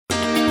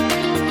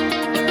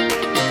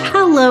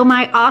Hello,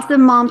 my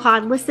awesome Mom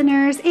Pod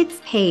listeners.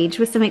 It's Paige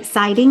with some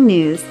exciting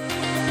news.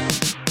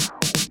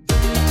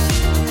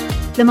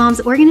 The Moms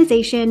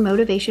Organization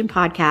Motivation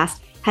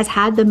Podcast has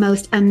had the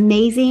most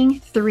amazing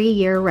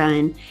 3-year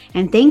run.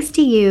 And thanks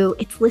to you,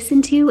 it's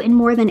listened to in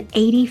more than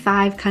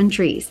 85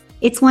 countries.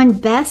 It's won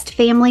Best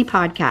Family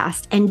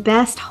Podcast and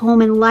Best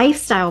Home and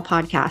Lifestyle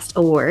Podcast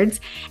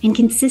awards and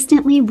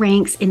consistently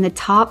ranks in the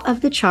top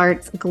of the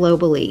charts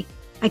globally.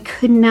 I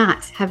could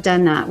not have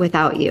done that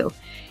without you.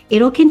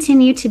 It'll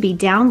continue to be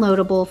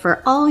downloadable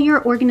for all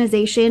your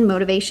organization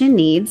motivation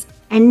needs.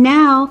 And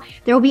now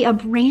there will be a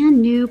brand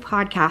new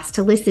podcast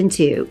to listen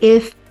to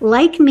if,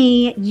 like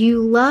me,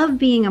 you love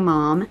being a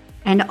mom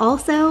and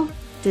also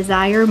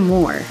desire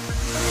more.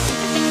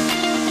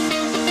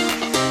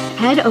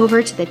 Head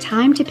over to the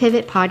Time to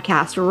Pivot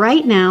podcast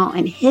right now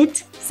and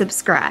hit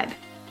subscribe.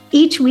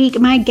 Each week,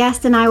 my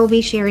guest and I will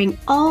be sharing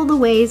all the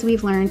ways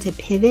we've learned to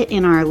pivot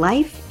in our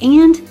life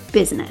and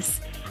business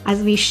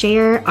as we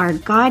share our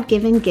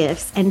God-given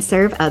gifts and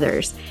serve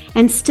others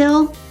and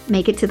still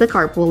make it to the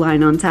carpool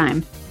line on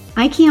time.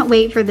 I can't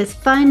wait for this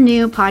fun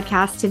new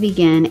podcast to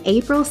begin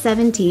April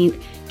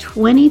 17th,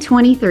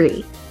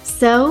 2023.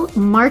 So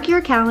mark your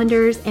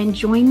calendars and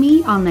join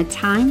me on the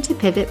Time to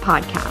Pivot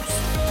podcast.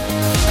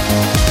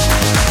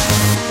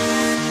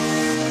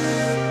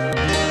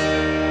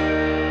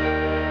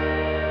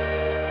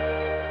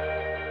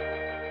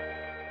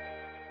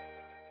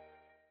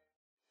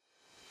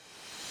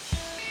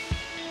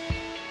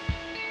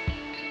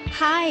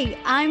 Hi,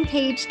 I'm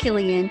Paige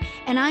Killian,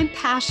 and I'm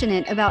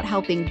passionate about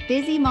helping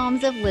busy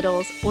moms of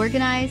littles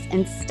organize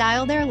and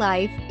style their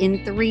life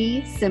in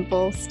 3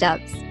 simple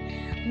steps.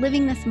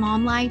 Living this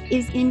mom life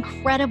is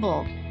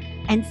incredible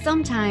and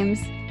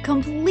sometimes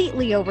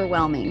completely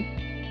overwhelming.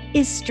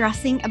 Is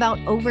stressing about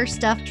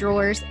overstuffed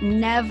drawers,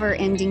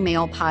 never-ending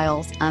mail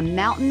piles, a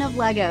mountain of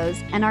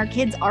Legos, and our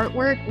kids'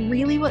 artwork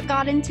really what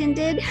God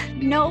intended?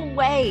 No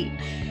way!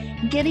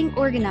 Getting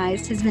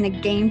organized has been a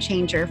game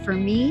changer for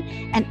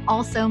me and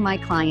also my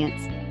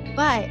clients,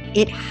 but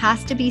it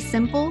has to be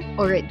simple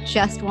or it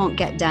just won't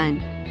get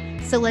done.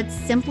 So let's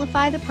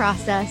simplify the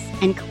process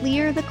and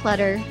clear the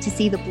clutter to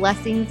see the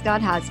blessings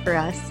God has for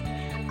us.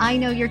 I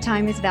know your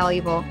time is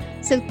valuable,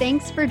 so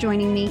thanks for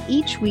joining me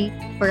each week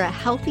for a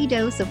healthy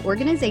dose of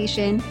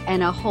organization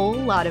and a whole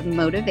lot of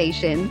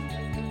motivation.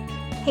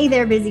 Hey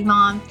there, busy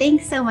mom.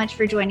 Thanks so much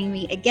for joining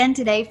me again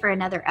today for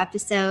another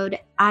episode.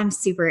 I'm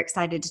super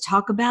excited to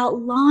talk about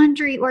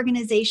laundry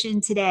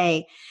organization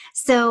today.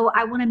 So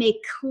I want to make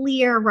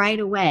clear right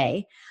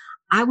away,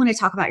 I want to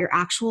talk about your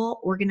actual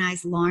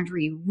organized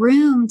laundry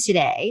room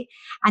today.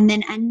 And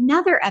then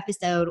another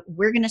episode,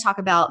 we're going to talk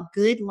about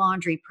good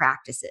laundry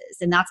practices.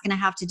 And that's going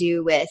to have to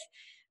do with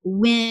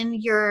when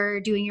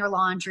you're doing your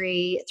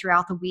laundry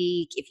throughout the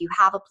week, if you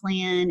have a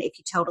plan, if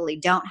you totally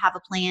don't have a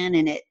plan,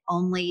 and it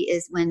only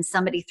is when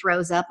somebody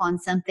throws up on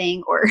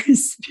something or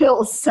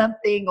spills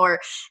something, or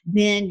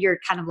then you're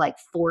kind of like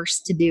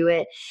forced to do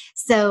it.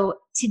 So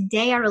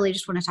today I really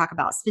just want to talk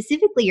about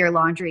specifically your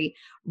laundry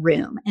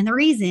room. And the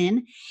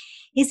reason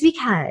is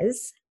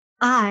because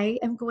I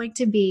am going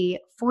to be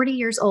 40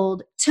 years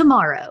old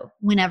tomorrow,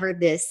 whenever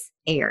this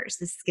airs.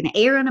 This is going to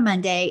air on a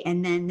Monday,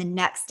 and then the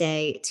next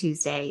day,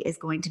 Tuesday, is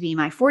going to be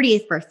my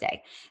 40th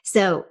birthday.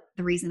 So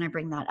the reason I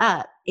bring that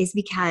up is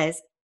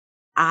because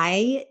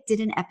I did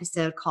an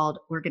episode called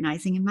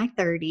Organizing in My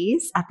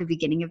 30s at the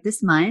beginning of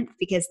this month,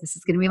 because this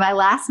is going to be my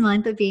last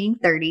month of being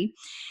 30.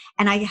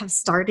 And I have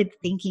started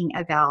thinking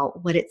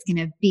about what it's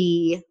going to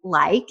be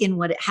like and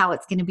how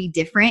it's going to be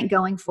different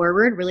going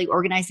forward, really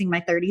organizing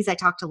my 30s. I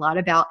talked a lot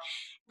about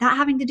that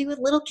having to do with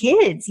little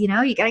kids. You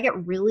know, you got to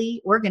get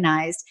really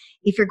organized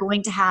if you're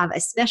going to have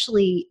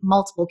especially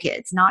multiple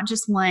kids, not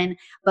just one,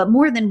 but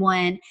more than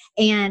one.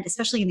 And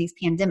especially in these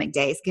pandemic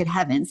days, good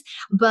heavens.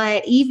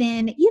 But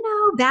even,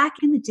 back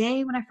in the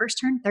day when I first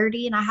turned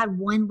 30 and I had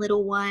one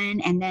little one,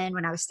 and then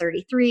when I was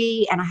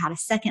 33 and I had a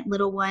second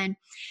little one,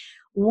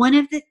 one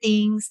of the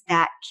things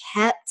that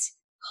kept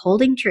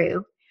holding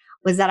true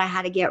was that I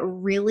had to get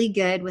really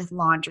good with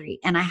laundry,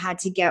 and I had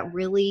to get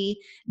really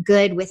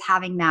good with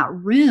having that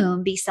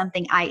room be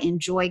something I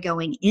enjoy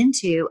going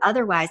into.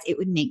 Otherwise, it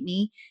would make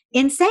me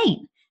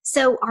insane.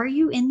 So are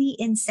you in the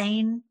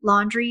insane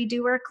laundry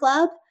doer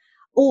club?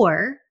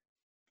 Or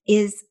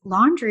is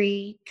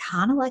laundry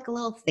kind of like a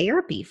little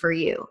therapy for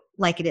you,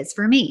 like it is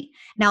for me?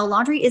 Now,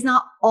 laundry is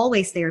not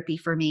always therapy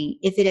for me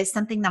if it is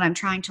something that I'm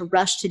trying to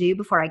rush to do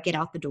before I get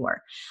out the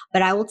door.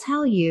 But I will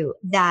tell you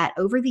that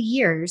over the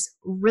years,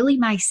 really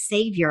my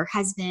savior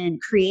has been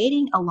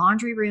creating a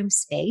laundry room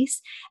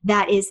space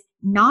that is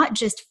not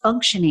just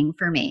functioning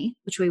for me,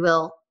 which we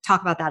will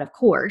talk about that, of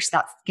course.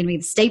 That's going to be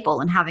the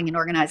staple in having an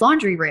organized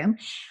laundry room.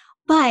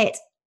 But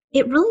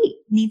it really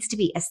needs to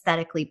be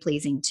aesthetically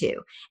pleasing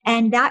too.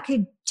 And that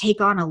could take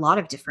on a lot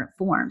of different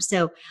forms.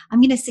 So I'm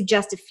going to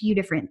suggest a few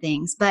different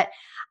things, but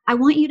I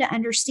want you to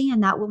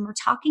understand that when we're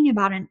talking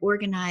about an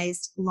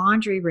organized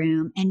laundry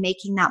room and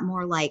making that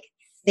more like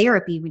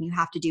therapy when you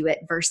have to do it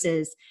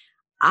versus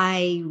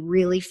I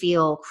really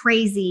feel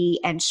crazy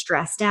and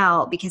stressed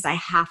out because I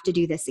have to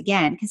do this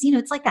again. Because,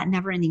 it's like that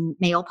never ending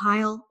mail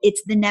pile.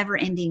 It's the never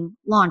ending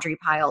laundry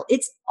pile.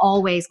 It's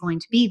always going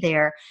to be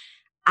there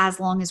as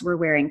long as we're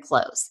wearing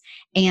clothes.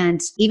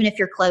 And even if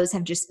your clothes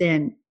have just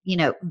been,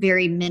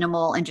 very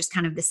minimal and just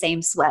kind of the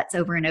same sweats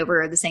over and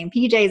over, or the same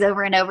PJs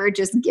over and over,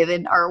 just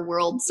given our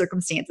world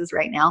circumstances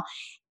right now,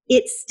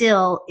 it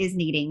still is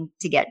needing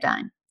to get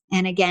done.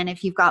 And again,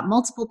 if you've got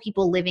multiple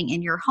people living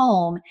in your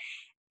home,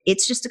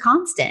 it's just a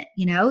constant.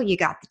 You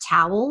got the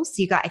towels,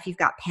 if you've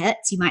got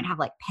pets, you might have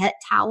like pet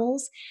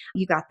towels.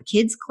 You got the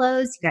kids'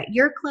 clothes, you got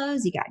your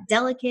clothes, you got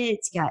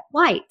delicates, you got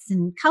whites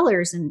and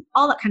colors and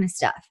all that kind of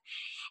stuff.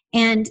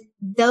 And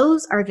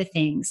those are the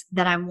things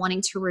that I'm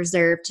wanting to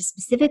reserve to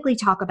specifically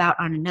talk about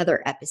on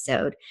another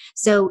episode.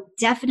 So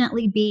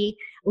definitely be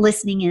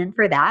listening in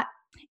for that.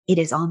 It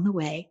is on the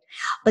way.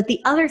 But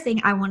the other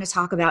thing I want to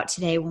talk about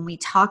today, when we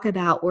talk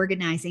about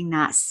organizing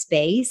that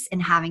space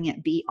and having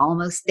it be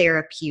almost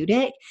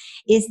therapeutic,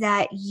 is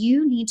that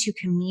you need to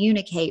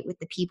communicate with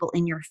the people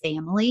in your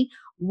family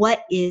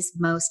what is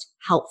most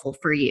helpful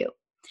for you.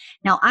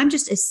 Now, I'm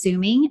just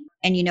assuming,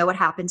 and you know what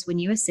happens when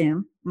you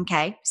assume,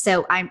 okay?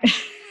 So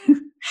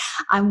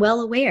I'm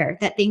well aware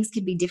that things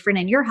could be different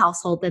in your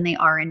household than they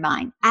are in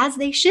mine, as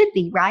they should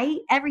be, right?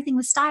 Everything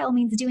with style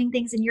means doing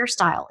things in your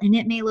style, and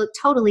it may look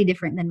totally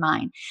different than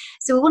mine.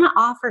 So we want to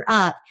offer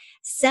up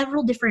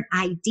several different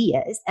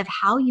ideas of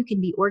how you can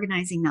be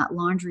organizing that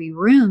laundry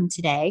room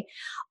today,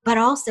 but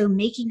also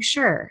making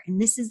sure, and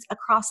this is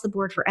across the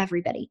board for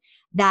everybody,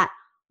 that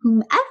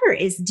whomever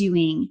is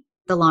doing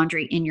the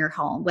laundry in your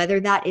home,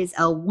 whether that is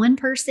a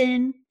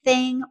one-person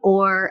thing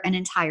or an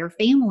entire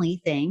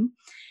family thing,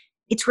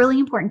 it's really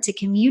important to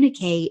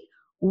communicate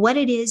what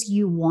it is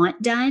you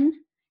want done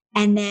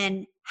and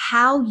then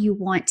how you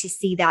want to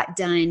see that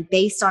done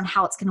based on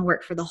how it's going to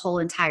work for the whole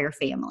entire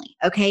family.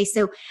 Okay.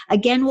 So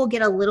again, we'll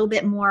get a little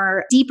bit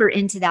more deeper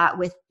into that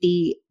with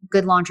the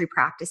good laundry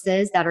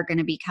practices that are going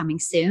to be coming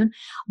soon.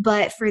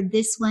 But for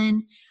this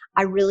one,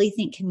 I really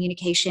think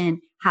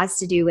communication has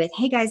to do with,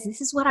 hey guys, this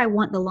is what I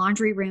want the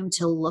laundry room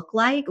to look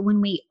like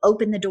when we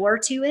open the door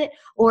to it.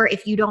 Or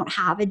if you don't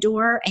have a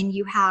door and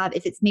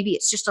maybe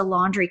it's just a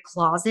laundry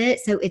closet,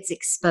 so it's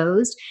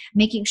exposed,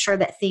 making sure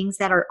that things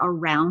that are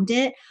around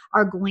it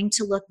are going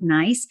to look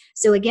nice.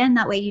 So again,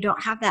 that way you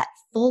don't have that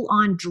full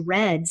on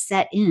dread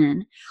set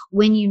in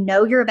when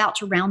you're about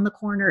to round the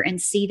corner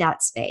and see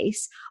that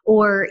space,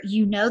 or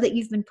that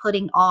you've been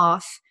putting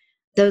off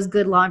those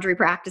good laundry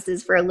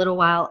practices for a little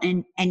while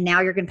and now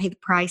you're going to pay the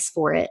price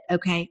for it.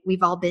 Okay.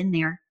 We've all been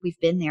there. We've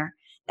been there.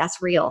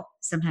 That's real.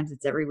 Sometimes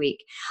it's every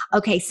week.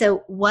 Okay.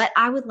 So what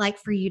I would like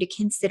for you to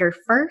consider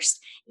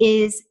first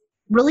is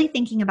really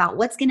thinking about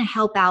what's going to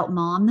help out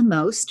mom the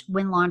most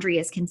when laundry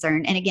is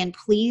concerned. And again,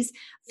 please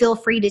feel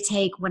free to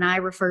take, when I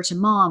refer to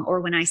mom or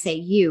when I say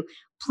you,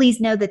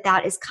 please know that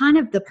that is kind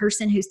of the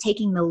person who's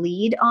taking the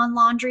lead on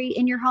laundry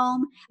in your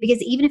home.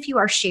 Because even if you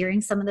are sharing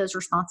some of those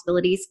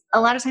responsibilities, a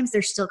lot of times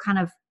there's still kind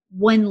of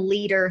one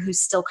leader who's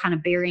still kind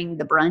of bearing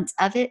the brunt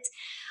of it.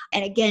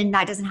 And again,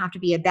 that doesn't have to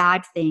be a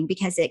bad thing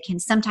because it can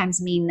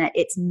sometimes mean that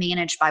it's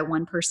managed by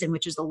one person,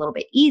 which is a little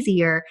bit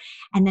easier.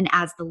 And then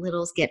as the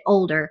littles get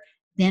older,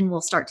 then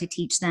we'll start to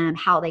teach them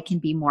how they can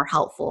be more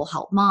helpful,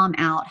 help mom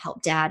out,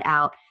 help dad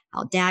out,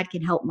 how dad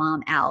can help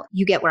mom out.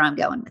 You get where I'm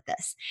going with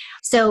this.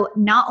 So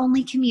not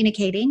only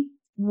communicating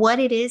what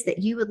it is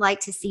that you would like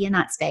to see in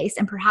that space,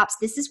 and perhaps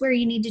this is where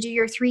you need to do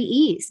your 3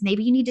 E's.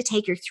 Maybe you need to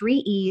take your 3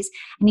 E's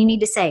and you need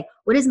to say,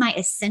 what is my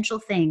essential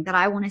thing that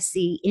I want to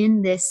see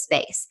in this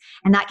space?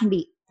 And that can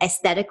be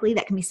aesthetically,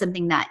 that can be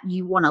something that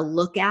you want to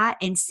look at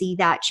and see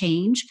that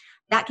change.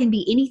 That can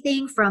be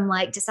anything from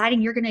like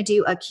deciding you're going to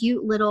do a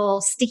cute little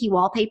sticky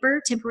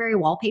wallpaper, temporary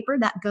wallpaper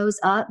that goes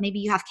up. Maybe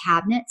you have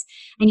cabinets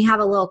and you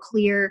have a little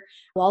clear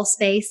wall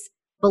space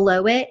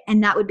below it.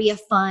 And that would be a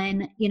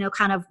fun,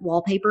 kind of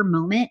wallpaper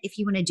moment if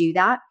you want to do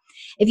that.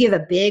 If you have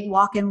a big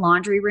walk-in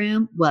laundry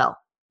room, well,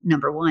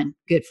 number one,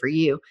 good for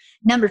you.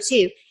 Number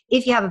two,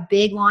 if you have a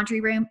big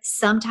laundry room,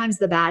 sometimes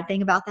the bad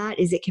thing about that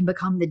is it can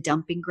become the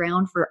dumping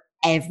ground for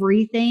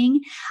everything.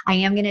 I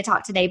am going to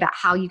talk today about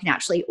how you can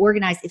actually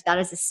organize if that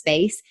is a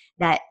space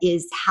that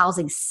is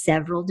housing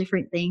several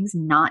different things,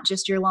 not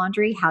just your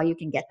laundry, how you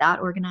can get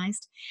that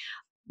organized.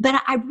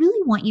 But I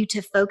really want you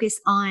to focus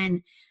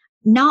on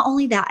not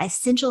only that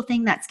essential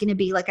thing that's going to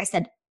be, like I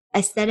said,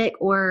 aesthetic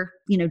or,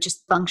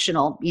 just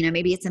functional.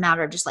 Maybe it's a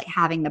matter of just like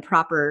having the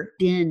proper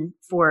bin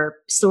for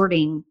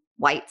sorting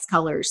whites,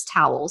 colors,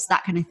 towels,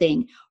 that kind of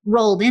thing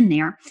rolled in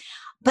there.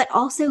 But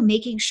also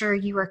making sure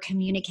you are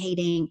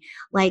communicating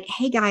like,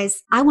 hey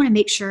guys, I want to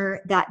make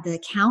sure that the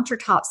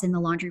countertops in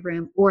the laundry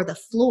room or the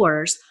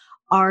floors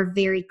are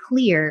very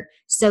clear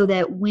so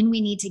that when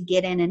we need to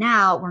get in and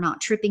out, we're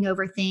not tripping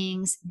over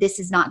things. This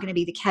is not going to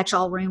be the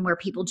catch-all room where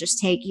people just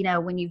take,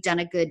 when you've done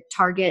a good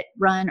Target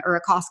run or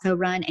a Costco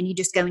run and you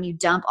just go and you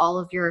dump all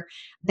of your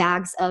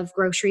bags of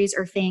groceries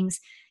or things.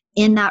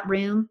 in that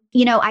room.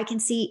 I can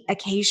see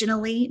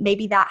occasionally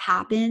maybe that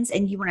happens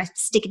and you want to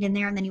stick it in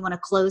there and then you want to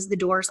close the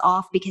doors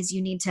off because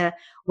you need to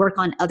work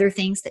on other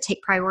things that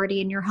take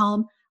priority in your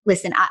home.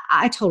 Listen,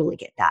 I totally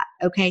get that.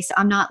 Okay. So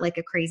I'm not like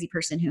a crazy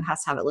person who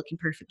has to have it looking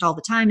perfect all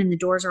the time and the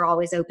doors are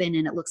always open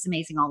and it looks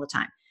amazing all the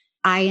time.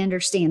 I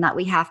understand that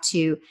we have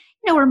to,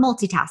 we're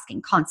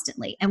multitasking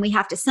constantly and we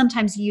have to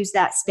sometimes use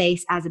that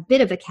space as a bit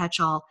of a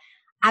catch-all.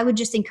 I would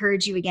just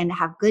encourage you again to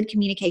have good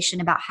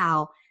communication about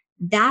how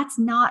that's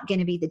not going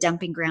to be the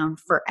dumping ground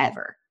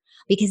forever,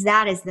 because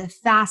that is the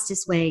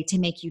fastest way to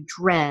make you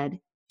dread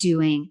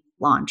doing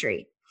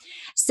laundry.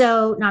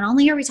 So not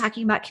only are we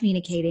talking about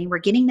communicating, we're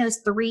getting those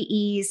 3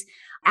 E's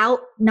out,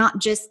 not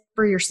just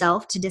for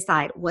yourself to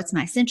decide what's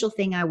my essential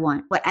thing I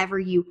want, whatever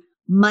you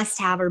must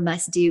have or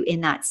must do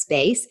in that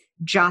space,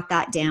 jot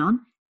that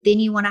down. Then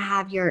you want to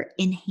have your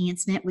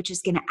enhancement, which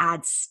is going to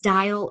add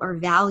style or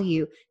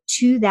value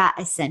to that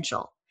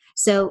essential.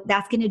 So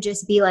that's going to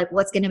just be like,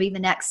 what's going to be the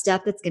next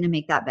step that's going to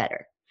make that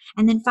better.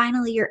 And then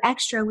finally, your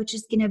extra, which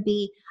is going to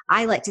be,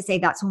 I like to say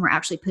that's when we're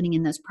actually putting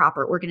in those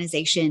proper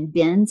organization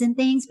bins and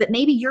things, but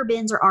maybe your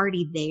bins are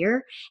already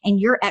there and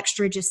your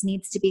extra just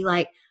needs to be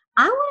like,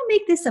 I want to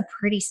make this a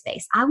pretty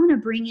space. I want to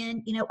bring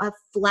in, a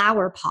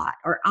flower pot,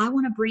 or I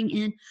want to bring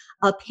in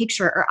a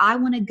picture, or I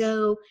want to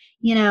go,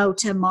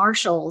 to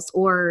Marshall's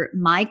or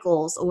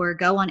Michael's or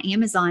go on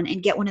Amazon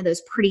and get one of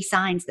those pretty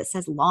signs that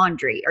says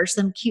laundry, or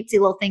some cutesy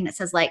little thing that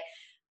says like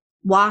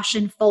wash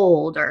and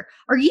fold, or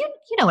you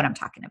know what I'm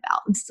talking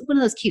about. It's one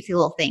of those cutesy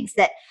little things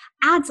that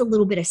adds a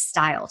little bit of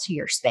style to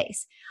your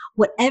space.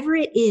 Whatever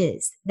it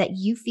is that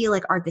you feel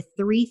like are the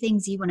 3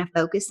 things you want to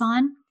focus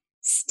on,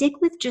 stick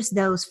with just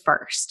those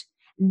first.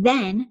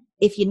 Then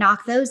if you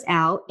knock those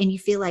out and you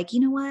feel like, you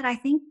know what, I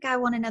think I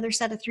want another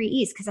set of 3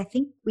 E's because I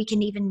think we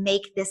can even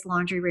make this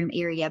laundry room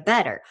area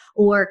better,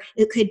 or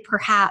it could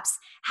perhaps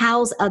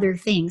house other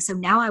things. So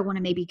now I want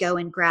to maybe go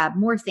and grab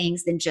more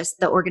things than just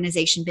the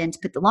organization bin to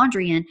put the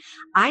laundry in.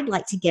 I'd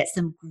like to get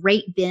some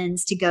great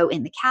bins to go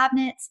in the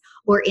cabinets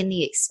or in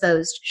the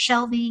exposed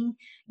shelving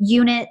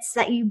units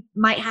that you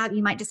might have.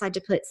 You might decide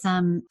to put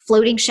some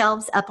floating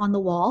shelves up on the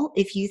wall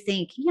if you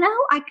think,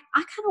 I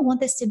kind of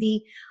want this to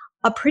be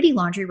a pretty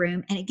laundry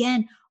room. And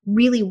again,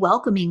 really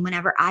welcoming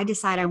whenever I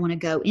decide I want to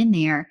go in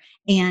there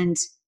and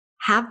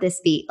have this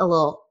be a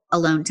little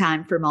alone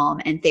time for mom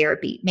and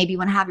therapy. Maybe you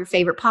want to have your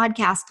favorite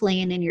podcast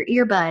playing in your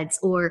earbuds,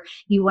 or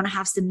you want to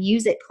have some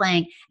music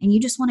playing and you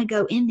just want to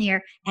go in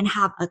there and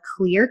have a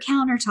clear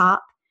countertop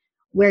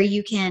where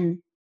you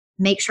can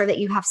make sure that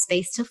you have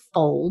space to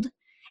fold.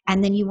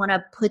 And then you want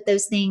to put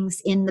those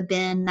things in the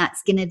bin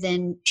that's going to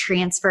then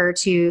transfer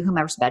to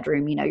whomever's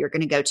bedroom, you're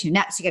going to go to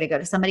next. You got to go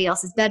to somebody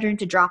else's bedroom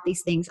to drop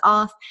these things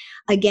off.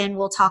 Again,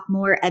 we'll talk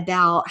more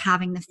about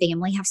having the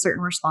family have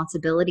certain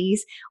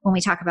responsibilities when we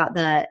talk about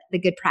the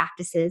good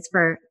practices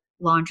for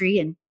laundry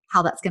and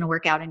how that's going to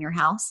work out in your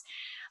house.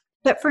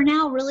 But for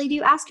now, really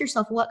do ask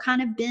yourself, what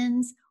kind of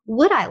bins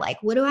would I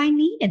like? What do I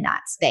need in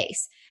that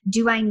space?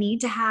 Do I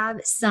need to have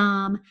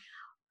some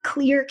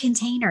clear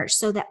containers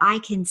so that I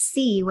can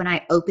see when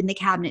I open the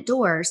cabinet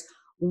doors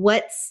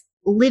what's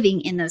living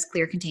in those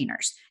clear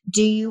containers?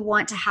 Do you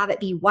want to have it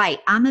be white?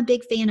 I'm a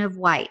big fan of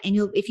white. And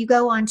if you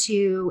go on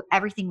to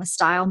Everything with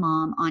Style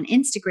Mom on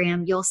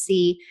Instagram, you'll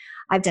see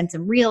I've done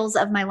some reels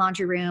of my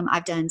laundry room.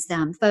 I've done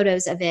some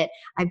photos of it.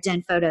 I've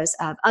done photos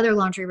of other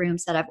laundry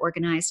rooms that I've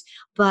organized.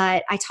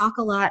 But I talk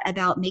a lot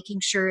about making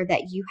sure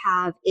that you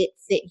have it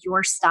fit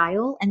your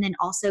style and then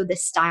also the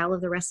style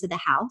of the rest of the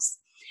house.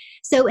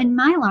 So in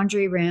my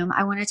laundry room,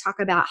 I want to talk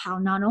about how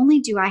not only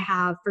do I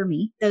have for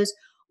me those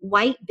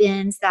white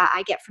bins that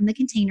I get from the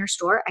Container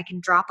Store. I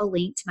can drop a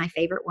link to my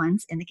favorite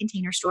ones in the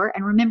Container Store.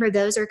 And remember,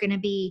 those are going to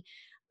be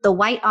the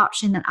white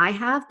option that I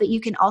have, but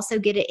you can also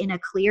get it in a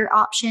clear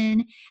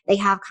option. They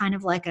have kind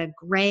of like a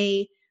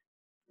gray,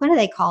 what do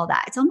they call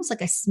that? It's almost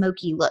like a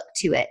smoky look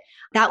to it.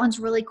 That one's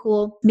really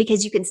cool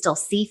because you can still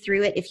see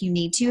through it if you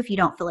need to, if you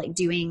don't feel like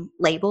doing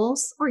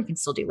labels, or you can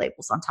still do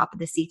labels on top of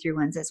the see-through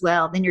ones as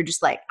well. Then you're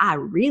just like, I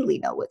really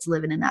know what's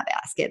living in that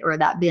basket or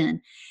that bin.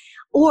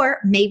 Or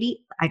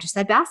maybe, I just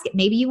said basket,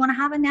 maybe you want to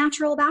have a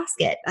natural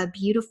basket, a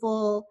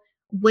beautiful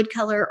wood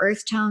color,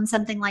 earth tone,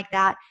 something like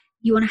that.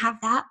 You want to have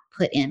that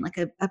put in like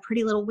a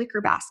pretty little wicker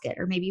basket,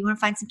 or maybe you want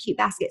to find some cute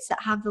baskets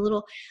that have the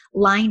little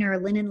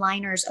linen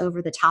liners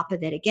over the top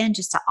of it. Again,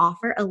 just to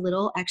offer a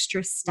little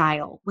extra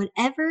style,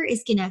 whatever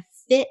is going to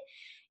fit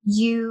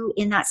you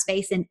in that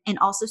space and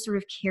also sort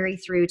of carry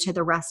through to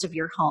the rest of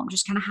your home.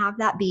 Just kind of have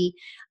that be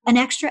an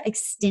extra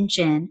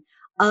extension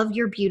of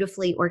your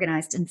beautifully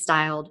organized and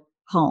styled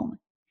home.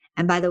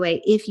 And by the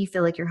way, if you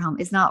feel like your home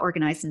is not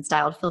organized and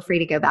styled, feel free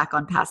to go back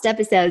on past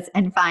episodes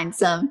and find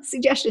some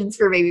suggestions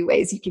for maybe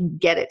ways you can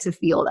get it to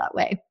feel that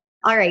way.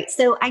 All right.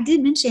 So I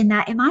did mention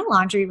that in my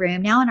laundry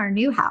room now in our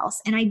new house,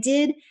 and I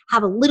did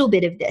have a little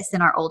bit of this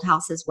in our old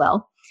house as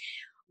well.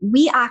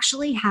 We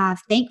actually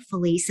have,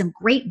 thankfully, some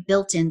great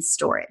built-in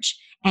storage.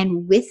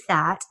 And with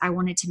that, I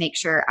wanted to make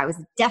sure I was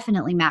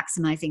definitely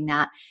maximizing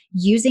that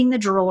using the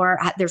drawer.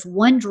 There's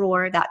one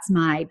drawer that's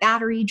my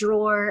battery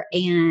drawer,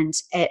 and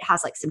it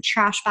has like some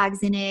trash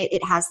bags in it.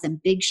 It has some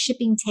big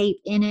shipping tape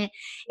in it.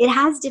 It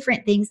has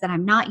different things that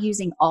I'm not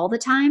using all the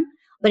time,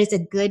 but it's a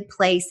good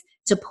place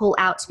to pull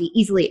out to be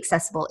easily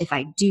accessible if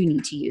I do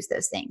need to use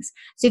those things.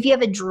 So if you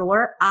have a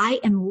drawer, I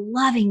am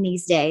loving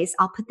these days.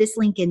 I'll put this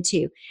link in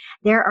too.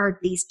 There are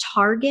these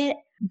Target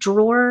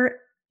drawer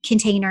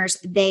containers.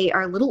 They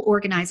are little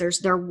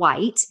organizers. They're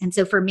white. And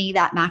so for me,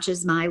 that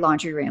matches my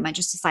laundry room. I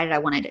just decided I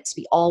wanted it to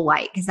be all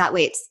white because that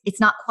way it's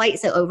not quite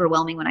so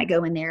overwhelming when I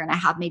go in there and I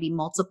have maybe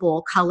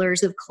multiple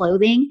colors of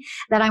clothing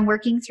that I'm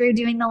working through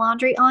doing the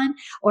laundry on,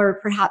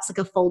 or perhaps like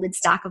a folded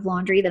stack of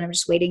laundry that I'm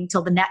just waiting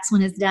till the next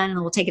one is done and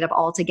then we'll take it up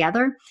all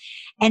together.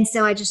 And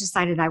so I just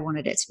decided I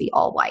wanted it to be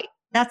all white.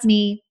 That's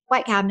me,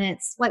 white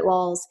cabinets, white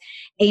walls.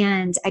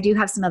 And I do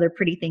have some other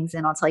pretty things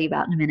in I'll tell you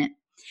about in a minute.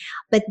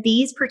 But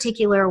these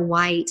particular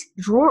white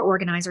drawer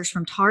organizers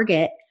from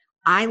Target,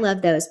 I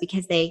love those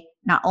because they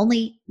not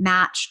only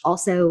match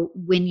also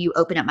when you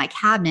open up my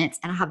cabinets,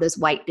 and I have those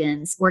white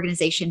bins,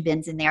 organization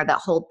bins in there that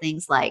hold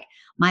things like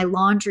my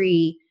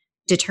laundry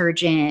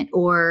detergent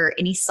or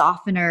any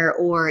softener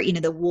or,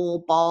 the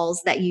wool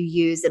balls that you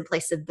use in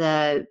place of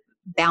the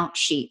bounce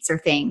sheets or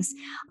things,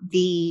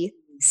 the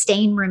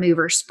stain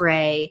remover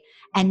spray.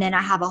 And then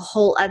I have a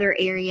whole other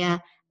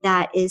area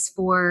that is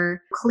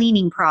for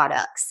cleaning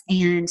products.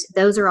 And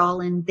those are all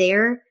in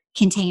their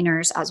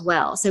containers as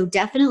well. So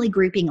definitely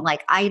grouping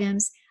like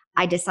items.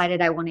 I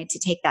decided I wanted to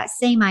take that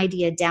same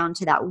idea down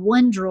to that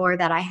one drawer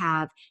that I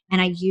have,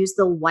 and I use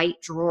the white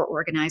drawer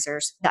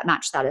organizers that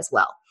match that as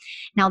well.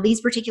 Now,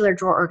 these particular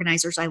drawer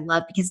organizers I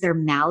love because they're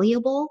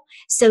malleable,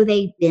 so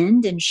they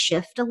bend and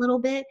shift a little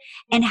bit.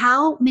 And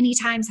how many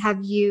times have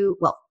you,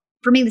 well,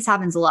 for me, this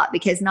happens a lot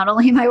because not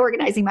only am I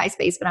organizing my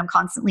space, but I'm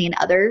constantly in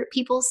other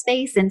people's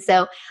space. And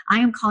so I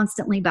am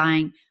constantly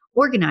buying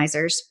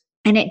organizers.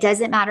 And it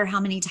doesn't matter how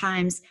many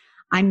times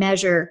I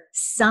measure,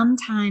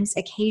 sometimes,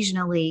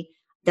 occasionally,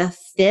 the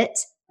fit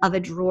of a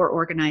drawer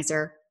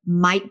organizer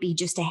might be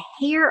just a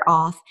hair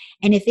off.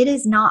 And if it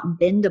is not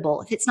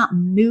bendable, if it's not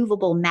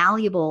movable,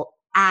 malleable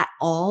at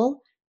all,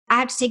 I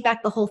have to take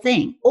back the whole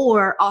thing,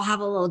 or I'll have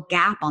a little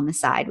gap on the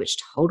side, which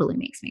totally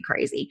makes me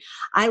crazy.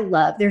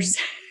 There's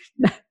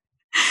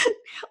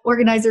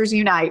organizers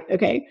unite.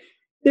 Okay.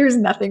 There's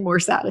nothing more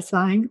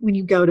satisfying when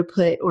you go to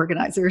put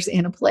organizers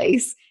in a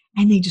place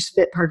and they just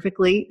fit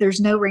perfectly. There's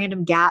no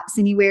random gaps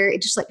anywhere.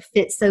 It just like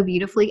fits so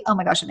beautifully. Oh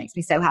my gosh, it makes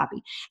me so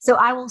happy. So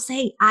I will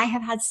say I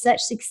have had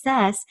such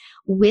success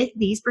with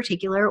these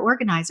particular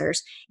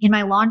organizers in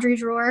my laundry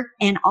drawer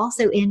and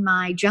also in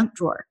my junk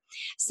drawer.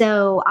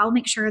 So I'll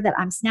make sure that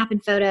I'm snapping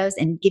photos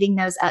and getting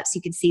those up so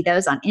you can see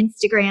those on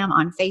Instagram,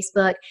 on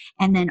Facebook,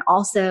 and then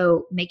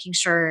also making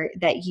sure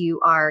that you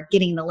are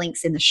getting the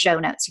links in the show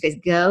notes. You guys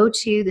go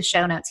to the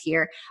show notes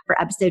here for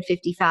episode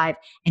 55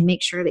 and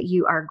make sure that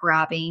you are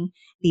grabbing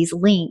these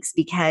links,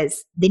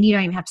 because then you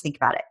don't even have to think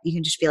about it. You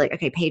can just be like,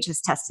 okay, Paige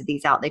has tested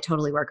these out. They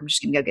totally work. I'm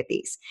just going to go get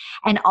these.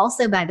 And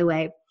also, by the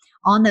way,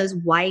 on those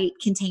white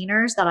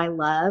containers that I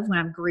love when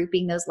I'm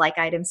grouping those like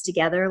items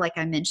together, like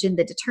I mentioned,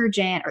 the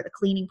detergent or the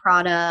cleaning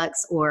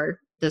products or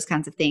those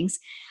kinds of things,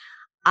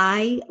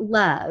 I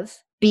love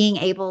being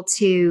able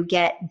to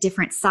get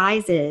different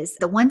sizes.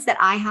 The ones that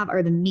I have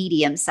are the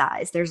medium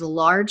size. There's a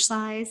large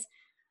size,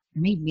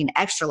 or maybe an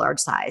extra large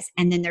size,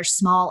 and then there's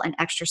small and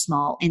extra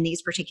small in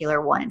these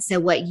particular ones. So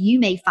what you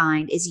may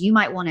find is you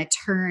might want to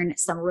turn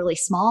some really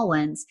small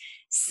ones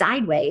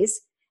sideways.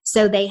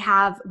 So they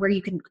have where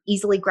you can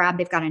easily grab,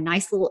 they've got a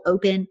nice little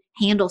open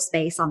handle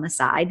space on the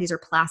side. These are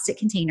plastic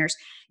containers.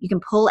 You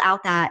can pull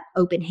out that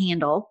open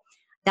handle.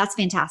 That's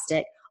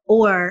fantastic.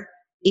 Or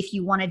if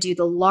you want to do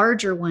the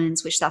larger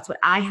ones, which that's what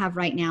I have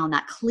right now, and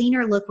that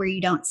cleaner look where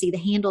you don't see the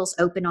handles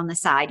open on the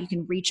side, you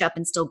can reach up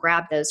and still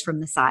grab those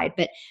from the side.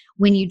 But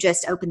when you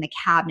just open the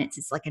cabinets,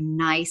 it's like a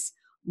nice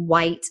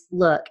white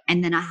look.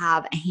 And then I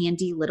have a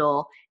handy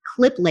little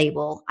clip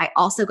label. I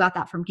also got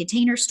that from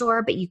Container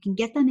Store, but you can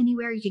get them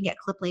anywhere. You can get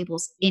clip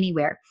labels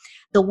anywhere.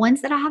 The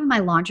ones that I have in my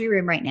laundry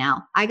room right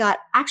now, I got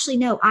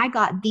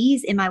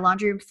these in my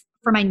laundry room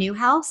for my new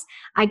house.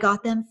 I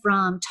got them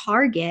from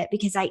Target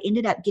because I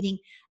ended up getting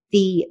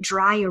the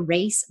dry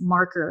erase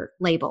marker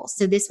label.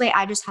 So this way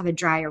I just have a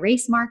dry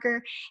erase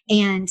marker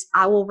and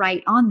I will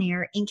write on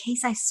there in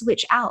case I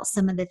switch out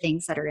some of the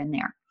things that are in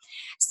there.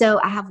 So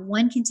I have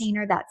one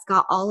container that's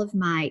got all of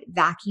my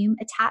vacuum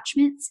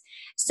attachments.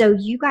 So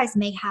you guys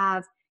may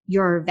have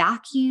your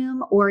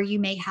vacuum, or you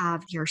may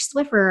have your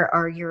Swiffer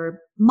or your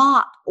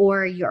mop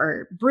or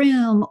your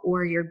broom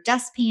or your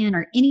dustpan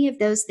or any of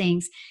those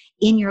things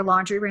in your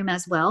laundry room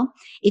as well.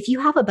 If you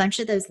have a bunch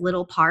of those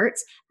little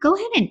parts, go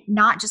ahead and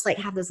not just like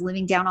have those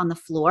living down on the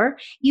floor.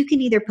 You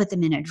can either put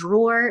them in a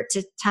drawer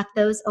to tuck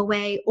those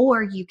away,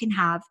 or you can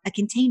have a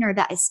container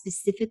that is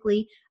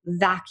specifically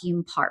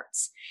vacuum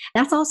parts.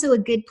 That's also a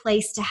good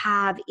place to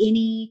have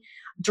any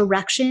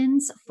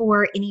directions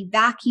for any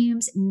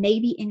vacuums.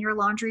 Maybe in your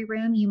laundry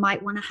room, you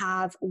might want to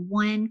have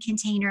one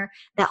container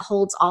that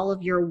holds all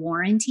of your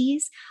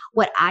warranties.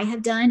 What I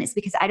have done is,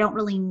 because I don't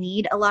really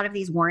need a lot of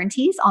these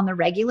warranties on the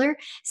regular.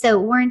 So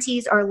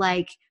warranties are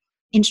like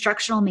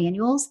instructional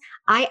manuals.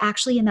 I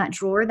actually, in that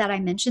drawer that I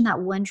mentioned,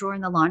 that one drawer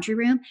in the laundry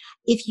room,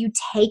 if you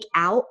take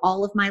out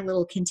all of my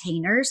little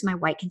containers, my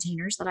white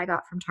containers that I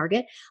got from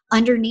Target,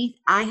 underneath,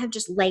 I have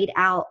just laid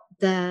out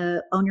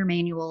the owner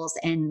manuals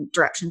and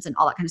directions and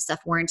all that kind of stuff,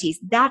 warranties.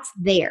 That's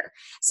there.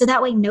 So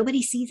that way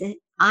nobody sees it.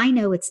 I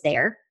know it's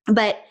there,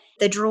 but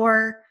the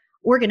drawer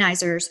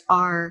organizers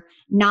are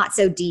not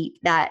so deep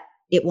that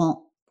it won't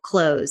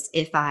close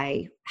if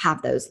I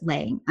have those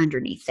laying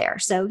underneath there.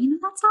 So,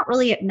 that's not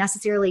really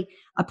necessarily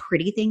a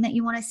pretty thing that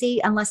you want to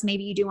see, unless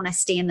maybe you do want to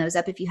stand those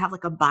up if you have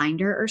like a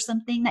binder or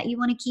something that you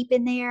want to keep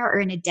in there or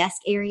in a desk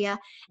area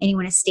and you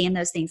want to stand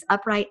those things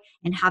upright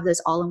and have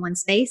those all in one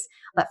space.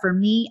 But for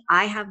me,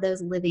 I have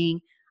those living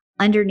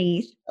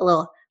underneath, a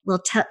little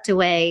tucked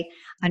away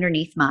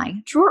underneath my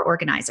drawer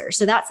organizer.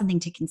 So that's something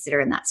to consider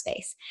in that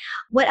space.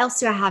 What else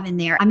do I have in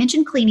there? I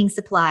mentioned cleaning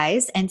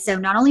supplies. And so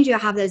not only do I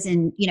have those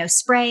in,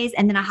 sprays,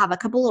 and then I have a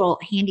couple little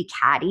handy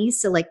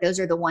caddies. So like those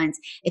are the ones,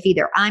 if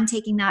either I'm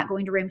taking that,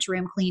 going to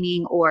room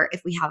cleaning, or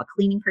if we have a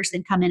cleaning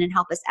person come in and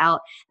help us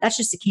out, that's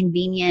just a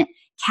convenient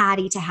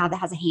caddy to have that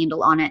has a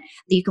handle on it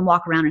that you can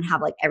walk around and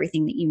have like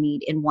everything that you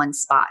need in one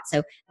spot.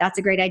 So that's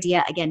a great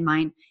idea. Again,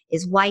 mine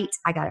is white.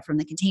 I got it from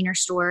the Container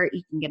Store.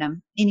 You can get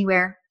them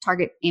anywhere,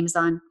 Target,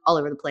 Amazon, all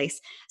over the place.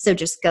 So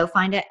just go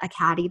find a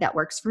caddy that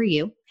works for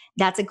you.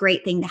 That's a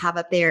great thing to have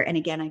up there. And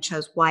again, I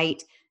chose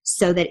white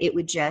so that it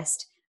would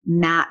just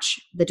match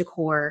the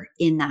decor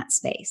in that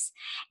space.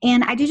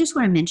 And I do just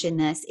want to mention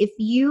this. If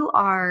you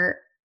are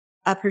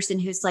a person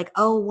who's like,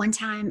 oh, one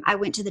time I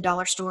went to the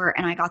dollar store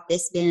and I got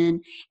this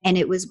bin and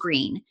it was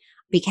green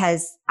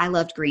because I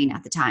loved green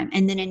at the time.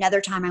 And then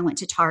another time I went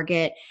to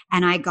Target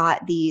and I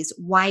got these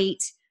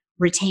white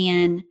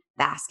rattan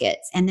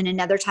baskets. And then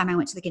another time I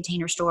went to the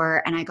Container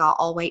Store and I got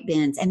all white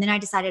bins. And then I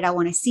decided I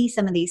want to see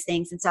some of these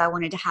things. And so I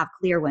wanted to have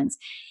clear ones.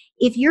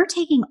 If you're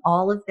taking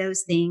all of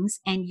those things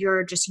and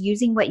you're just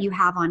using what you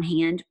have on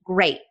hand,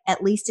 great.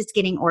 At least it's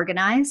getting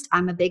organized.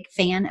 I'm a big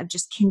fan of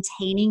just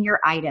containing your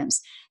items.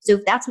 So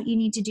if that's what you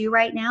need to do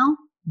right now,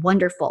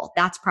 wonderful.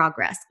 That's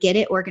progress. Get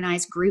it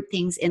organized, group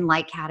things in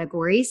like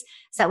categories.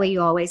 So that way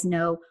you always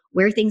know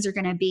where things are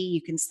going to be.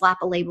 You can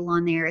slap a label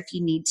on there if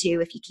you need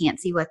to, if you can't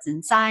see what's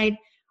inside.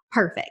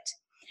 Perfect.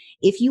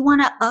 If you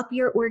want to up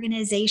your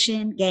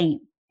organization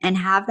game and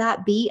have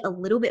that be a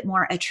little bit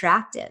more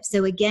attractive.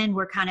 So again,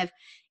 we're kind of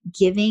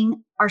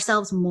giving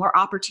ourselves more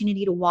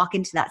opportunity to walk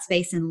into that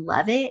space and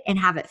love it and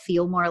have it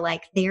feel more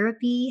like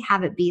therapy,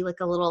 have it be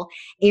like a little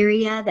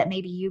area that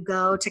maybe you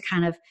go to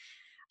kind of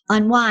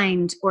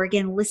unwind, or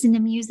again, listen to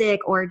music,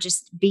 or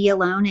just be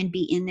alone and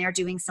be in there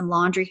doing some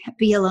laundry,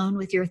 be alone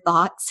with your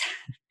thoughts.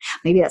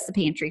 Maybe that's the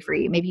pantry for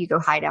you. Maybe you go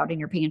hide out in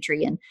your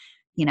pantry and,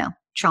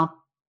 chomp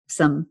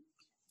some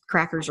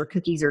crackers or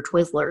cookies or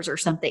Twizzlers or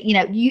something.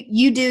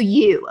 You do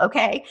you,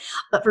 okay?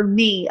 But for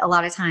me, a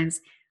lot of times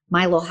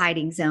my little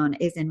hiding zone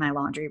is in my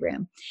laundry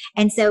room.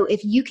 And so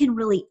if you can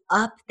really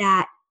up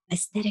that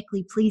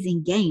aesthetically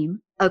pleasing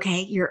game,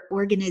 okay, your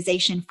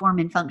organization form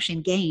and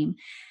function game,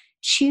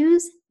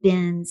 choose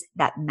bins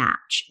that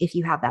match if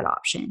you have that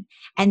option.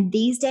 And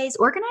these days,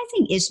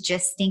 organizing is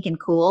just stinking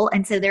cool.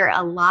 And so there are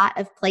a lot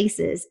of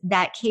places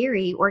that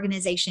carry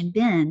organization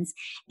bins.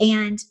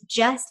 And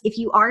just if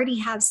you already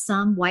have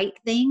some white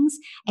things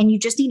and you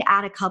just need to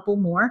add a couple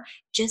more,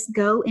 just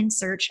go in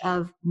search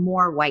of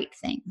more white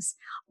things.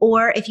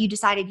 Or if you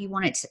decided you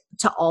want it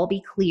to all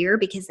be clear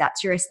because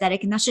that's your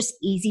aesthetic and that's just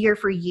easier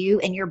for you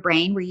and your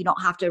brain, where you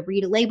don't have to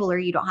read a label or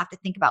you don't have to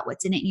think about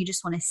what's in it and you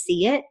just want to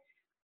see it,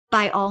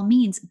 by all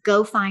means,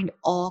 go find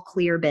all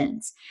clear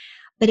bins.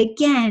 But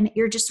again,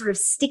 you're just sort of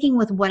sticking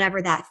with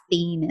whatever that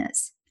theme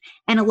is.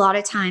 And a lot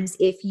of times,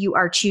 if you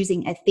are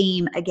choosing a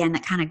theme, again,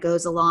 that kind of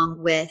goes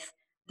along with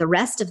the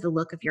rest of the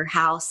look of your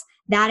house,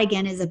 that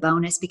again is a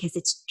bonus because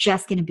it's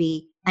just going to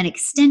be an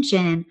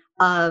extension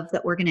of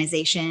the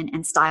organization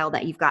and style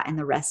that you've got in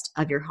the rest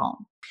of your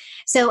home.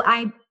 So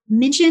I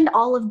mentioned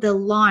all of the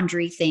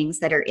laundry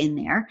things that are in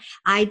there.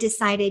 I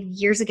decided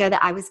years ago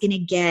that I was going to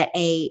get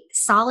a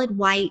solid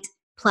white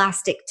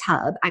plastic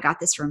tub. I got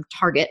this from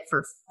Target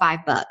for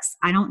 $5.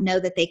 I don't know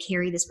that they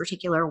carry this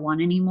particular one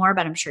anymore,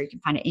 but I'm sure you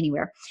can find it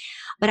anywhere.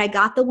 But I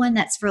got the one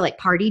that's for like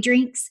party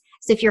drinks.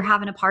 So if you're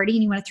having a party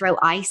and you want to throw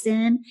ice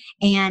in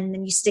and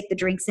then you stick the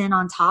drinks in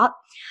on top,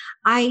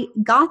 I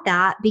got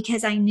that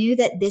because I knew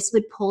that this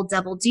would pull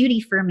double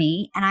duty for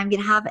me. And I'm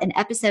going to have an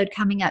episode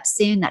coming up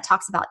soon that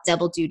talks about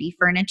double duty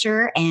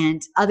furniture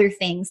and other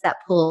things that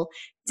pull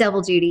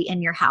double duty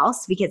in your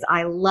house, because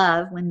I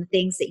love when the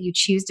things that you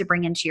choose to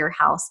bring into your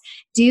house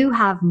do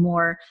have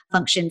more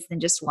functions than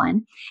just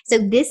one. So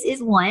this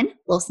is one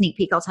little sneak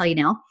peek. I'll tell you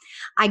now.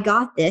 I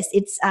got this.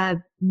 It's a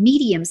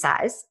medium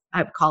size,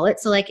 I would call it.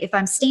 So like if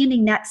I'm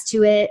standing next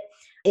to it,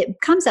 it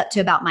comes up to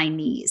about my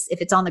knees if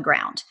it's on the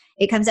ground.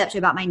 It comes up to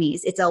about my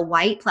knees. It's a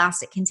white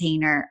plastic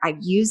container. I've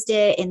used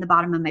it in the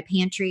bottom of my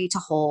pantry to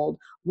hold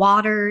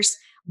waters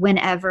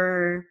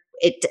whenever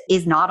it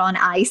is not on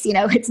ice.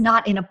 It's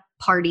not in a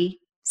party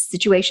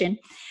situation.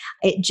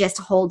 It just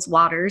holds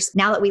waters.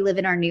 Now that we live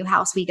in our new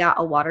house, we got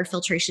a water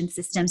filtration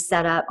system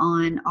set up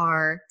on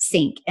our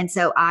sink. And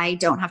so I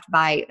don't have to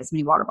buy as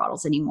many water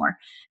bottles anymore,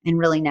 and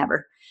really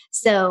never.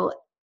 So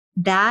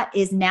that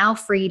is now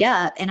freed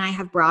up, and I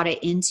have brought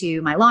it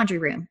into my laundry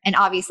room. And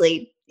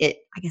obviously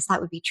I guess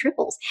that would be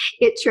triples.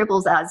 It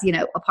triples as,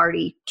 a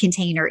party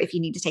container if you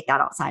need to take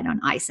that outside on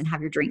ice and have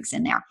your drinks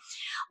in there.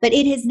 But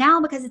it is now,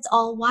 because it's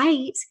all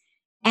white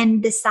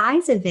and the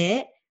size of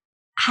it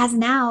has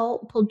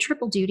now pulled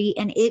triple duty.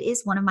 And it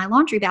is one of my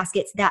laundry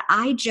baskets that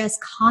I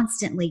just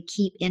constantly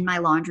keep in my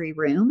laundry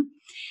room.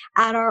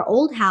 At our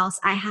old house,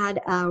 I had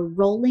a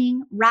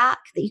rolling rack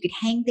that you could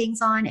hang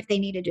things on if they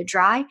needed to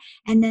dry.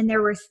 And then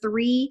there were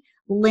 3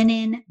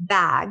 linen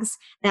bags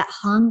that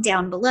hung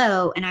down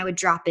below, and I would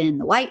drop in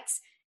the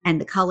whites and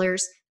the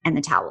colors and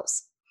the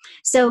towels.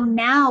 So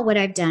now what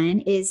I've done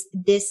is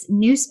this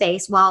new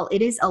space, while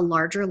it is a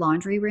larger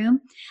laundry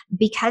room,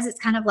 because it's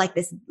kind of like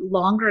this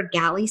longer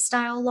galley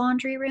style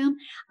laundry room,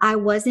 I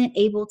wasn't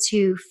able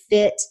to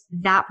fit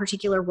that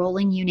particular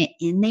rolling unit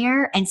in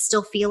there and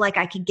still feel like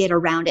I could get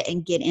around it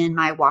and get in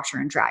my washer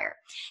and dryer.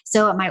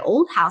 So at my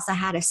old house, I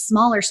had a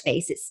smaller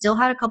space. It still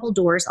had a couple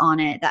doors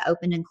on it that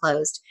opened and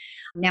closed.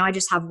 Now I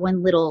just have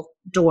one little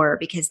door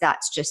because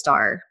that's just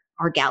our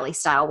galley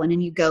style one,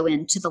 and you go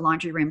into the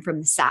laundry room from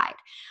the side.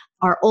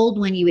 Our old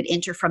one, you would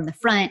enter from the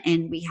front,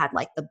 and we had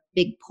like the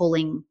big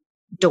pulling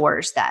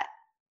doors that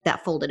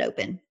folded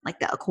open, like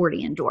the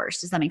accordion doors.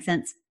 Does that make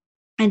sense?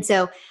 And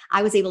so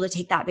I was able to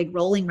take that big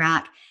rolling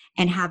rack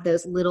and have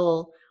those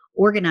little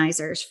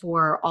organizers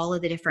for all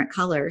of the different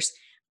colors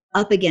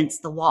up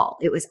against the wall.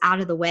 It was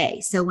out of the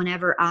way. So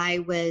whenever I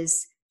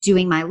was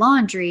doing my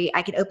laundry,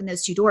 I could open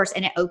those 2 doors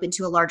and it opened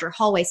to a larger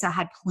hallway. So I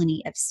had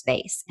plenty of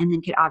space, and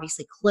then could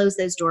obviously close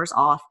those doors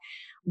off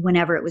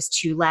whenever it was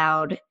too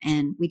loud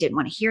and we didn't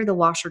want to hear the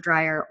washer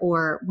dryer,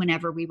 or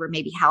whenever we were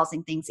maybe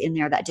housing things in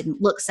there that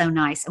didn't look so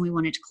nice and we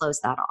wanted to close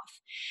that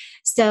off.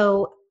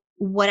 So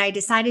what I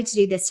decided to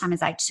do this time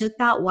is I took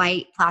that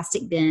white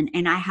plastic bin,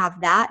 and I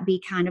have that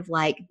be kind of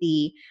like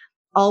the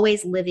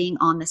always living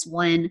on this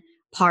one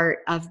part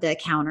of the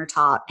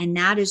countertop. And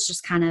that is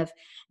just kind of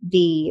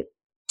the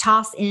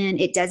toss in.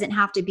 It doesn't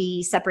have to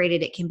be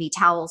separated. It can be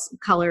towels,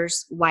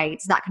 colors,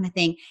 whites, that kind of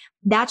thing.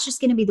 That's just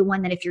going to be the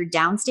one that if you're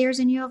downstairs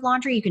and you have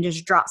laundry, you can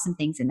just drop some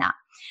things in that.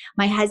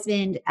 My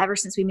husband, ever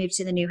since we moved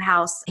to the new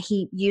house,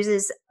 he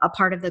uses a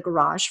part of the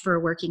garage for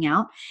working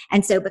out.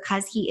 And so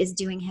because he is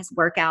doing his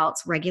workouts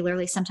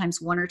regularly, sometimes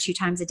 1 or 2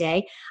 times a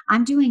day,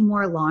 I'm doing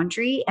more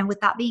laundry. And with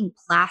that being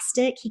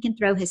plastic, he can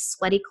throw his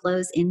sweaty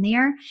clothes in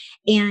there,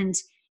 and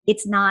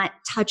it's not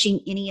touching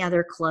any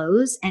other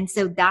clothes. And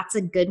so that's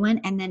a good one.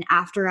 And then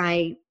after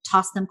I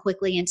toss them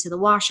quickly into the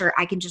washer,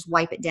 I can just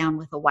wipe it down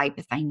with a wipe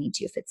if I need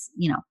to. If it's,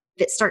 if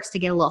it starts to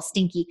get a little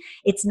stinky,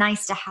 it's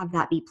nice to have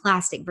that be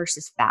plastic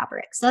versus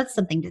fabric. So that's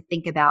something to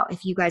think about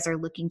if you guys are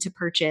looking to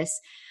purchase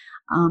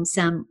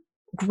some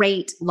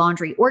great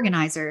laundry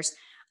organizers.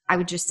 I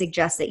would just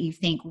suggest that you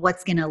think,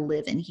 what's going to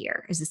live in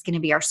here? Is this going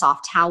to be our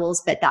soft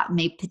towels, but that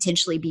may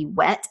potentially be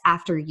wet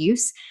after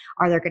use?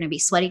 Are there going to be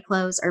sweaty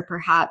clothes? Or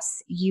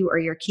perhaps you or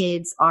your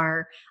kids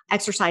are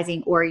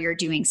exercising or you're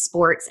doing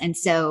sports, and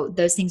so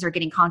those things are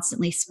getting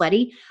constantly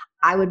sweaty.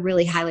 I would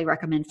really highly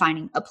recommend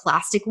finding a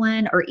plastic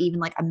one, or even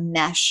like a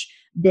mesh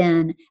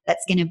bin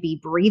that's going to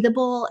be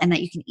breathable and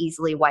that you can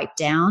easily wipe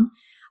down.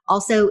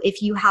 Also,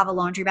 if you have a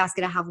laundry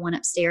basket, I have one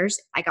upstairs.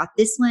 I got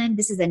this one.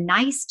 This is a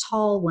nice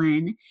tall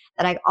one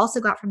that I also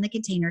got from the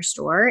Container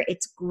Store.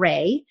 It's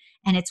gray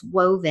and it's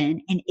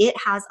woven, and it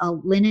has a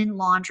linen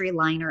laundry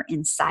liner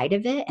inside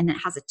of it. And it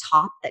has a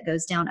top that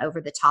goes down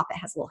over the top. It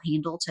has a little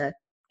handle to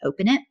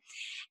open it.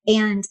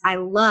 And I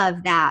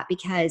love that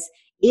because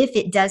if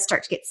it does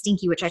start to get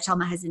stinky, which I tell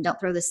my husband, don't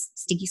throw the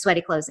stinky,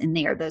 sweaty clothes in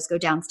there. Those go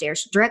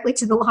downstairs directly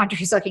to the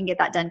laundry so I can get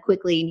that done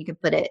quickly, and you can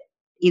put it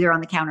either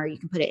on the counter or you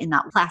can put it in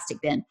that plastic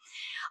bin.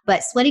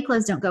 But sweaty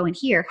clothes don't go in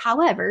here.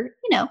 However,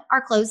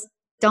 our clothes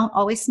don't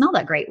always smell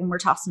that great when we're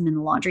tossing them in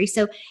the laundry.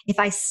 So if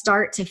I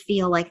start to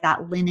feel like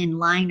that linen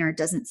liner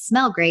doesn't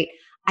smell great,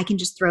 I can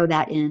just throw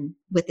that in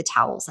with the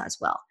towels as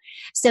well.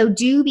 So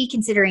do be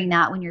considering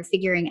that when you're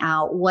figuring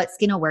out what's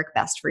going to work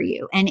best for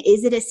you. And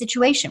is it a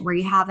situation where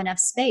you have enough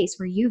space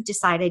where you've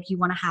decided you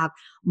want to have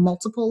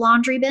multiple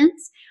laundry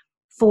bins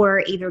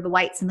for either the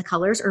whites and the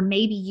colors, or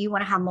maybe you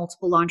want to have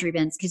multiple laundry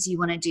bins because you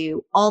want to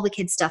do all the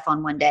kids' stuff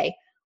on one day,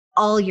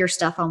 all your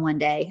stuff on one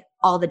day,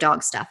 all the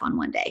dog stuff on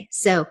one day.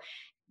 So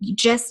you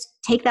just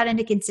take that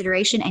into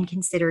consideration and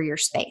consider your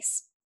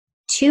space.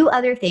 2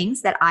 other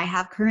things that I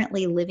have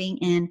currently living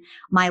in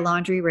my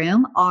laundry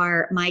room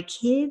are my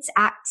kids'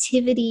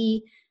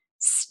 activity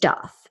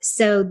stuff.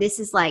 So this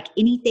is like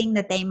anything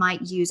that they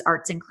might use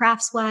arts and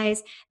crafts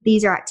wise.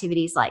 These are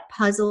activities like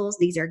puzzles,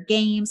 these are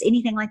games,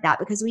 anything like that,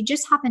 because we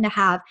just happen to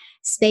have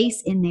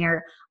space in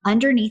there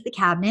underneath the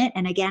cabinet.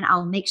 And again,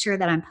 I'll make sure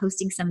that I'm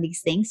posting some of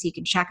these things so you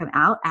can check them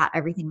out at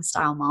Everything with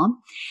Style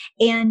Mom.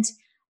 And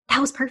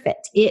that was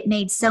perfect. It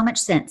made so much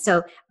sense.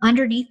 So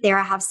underneath there,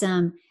 I have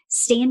some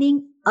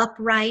standing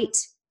upright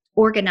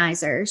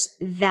organizers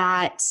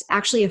that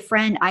actually a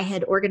friend, I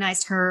had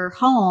organized her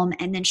home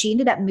and then she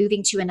ended up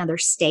moving to another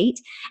state.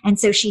 And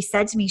so she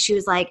said to me, she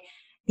was like,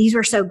 these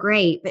were so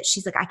great, but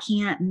she's like, I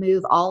can't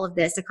move all of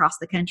this across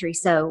the country.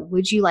 So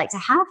would you like to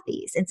have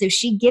these? And so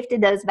she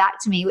gifted those back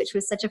to me, which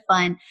was such a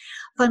fun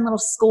little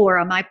score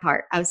on my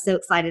part. I was so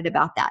excited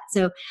about that.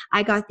 So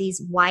I got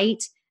these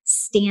white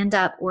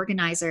stand-up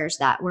organizers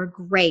that were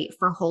great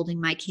for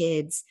holding my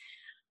kids'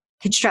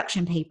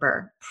 construction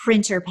paper,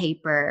 printer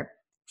paper,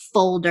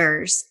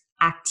 folders,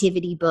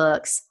 activity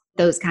books,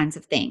 those kinds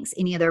of things,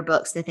 any other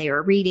books that they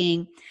were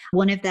reading.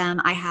 One of them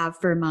I have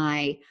for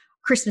my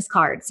Christmas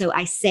cards. So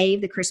I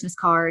save the Christmas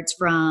cards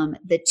from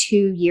the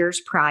 2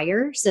 years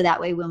prior. So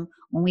that way when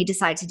we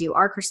decide to do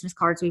our Christmas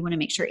cards, we want to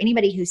make sure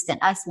anybody who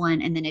sent us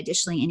one, and then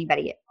additionally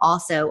anybody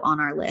also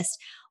on our list,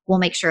 we'll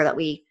make sure that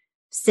we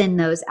send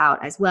those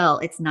out as well.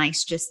 It's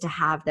nice just to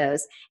have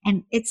those.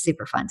 And it's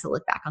super fun to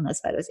look back on those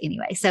photos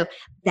anyway. So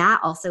that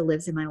also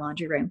lives in my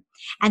laundry room.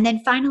 And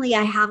then finally,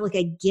 I have like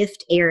a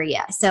gift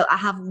area. So I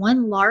have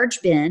one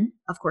large bin.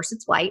 Of course,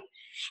 it's white.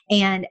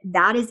 And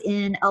that is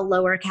in a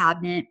lower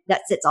cabinet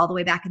that sits all the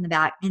way back in the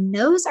back. And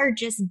those are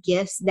just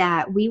gifts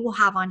that we will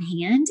have on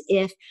hand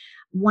if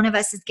one of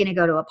us is going to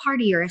go to a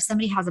party, or if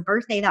somebody has a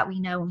birthday that we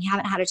know and we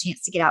haven't had a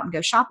chance to get out and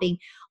go shopping.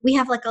 We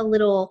have like a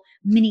little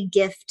mini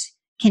gift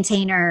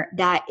container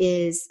that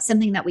is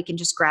something that we can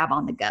just grab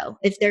on the go.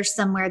 If there's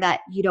somewhere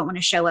that you don't want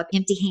to show up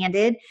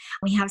empty-handed,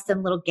 we have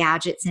some little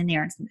gadgets in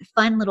there and some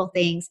fun little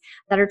things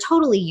that are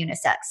totally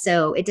unisex.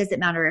 So it doesn't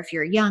matter if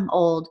you're young,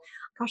 old.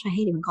 Gosh, I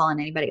hate even calling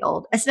anybody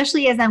old,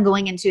 especially as I'm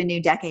going into a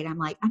new decade. I'm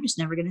like, I'm just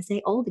never going to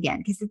say old again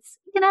because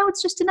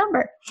it's just a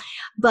number.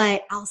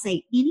 But I'll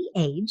say any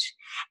age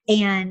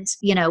and,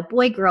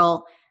 boy,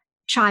 girl,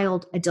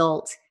 child,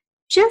 adult,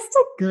 just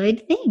a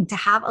good thing to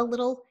have a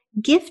little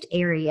gift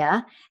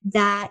area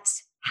that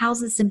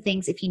houses some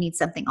things if you need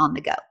something on the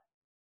go.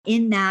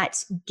 In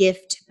that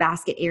gift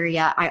basket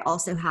area, I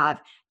also have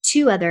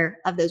 2 other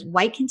of those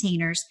white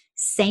containers,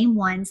 same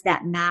ones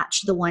that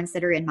match the ones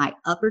that are in my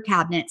upper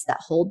cabinets that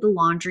hold the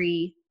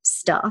laundry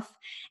stuff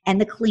and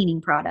the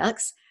cleaning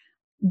products.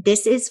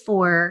 This is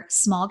for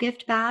small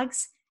gift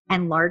bags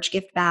and large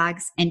gift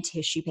bags and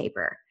tissue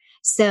paper.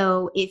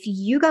 So if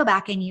you go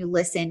back and you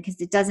listen, because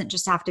it doesn't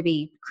just have to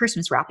be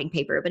Christmas wrapping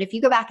paper, but if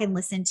you go back and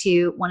listen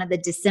to one of the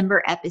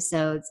December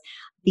episodes,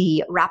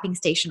 the Wrapping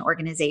Station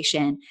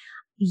organization,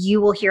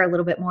 you will hear a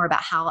little bit more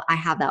about how I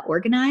have that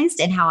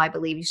organized and how I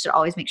believe you should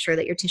always make sure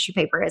that your tissue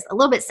paper is a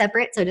little bit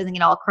separate so it doesn't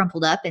get all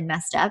crumpled up and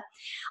messed up.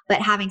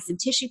 But having some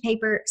tissue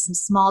paper, some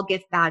small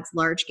gift bags,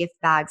 large gift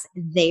bags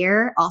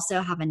there.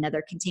 Also have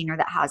another container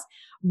that has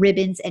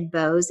ribbons and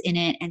bows in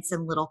it and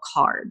some little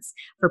cards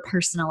for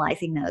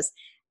personalizing those.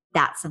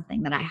 That's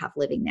something that I have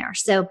living there.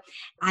 So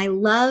I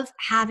love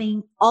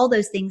having all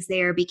those things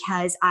there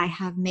because I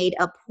have made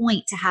a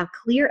point to have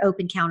clear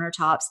open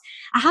countertops.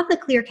 I have the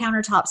clear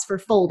countertops for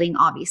folding,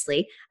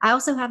 obviously. I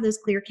also have those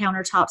clear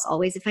countertops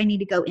always if I need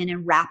to go in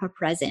and wrap a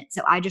present.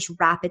 So I just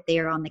wrap it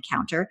there on the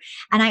counter.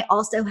 And I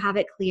also have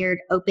it cleared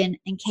open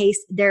in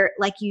case they're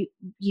like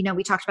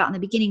we talked about in the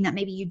beginning that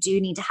maybe you do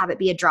need to have it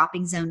be a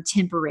dropping zone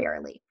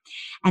temporarily.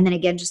 And then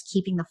again, just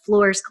keeping the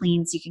floors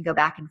clean so you can go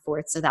back and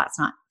forth. So that's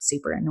not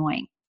super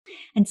annoying.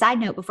 And side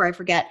note, before I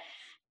forget,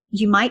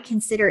 you might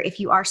consider, if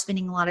you are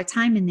spending a lot of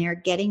time in there,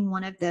 getting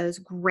one of those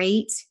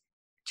great,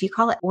 do you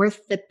call it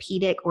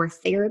orthopedic or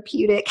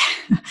therapeutic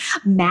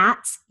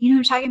mats? You know what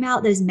I'm talking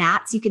about? Those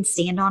mats you can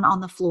stand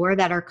on the floor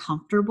that are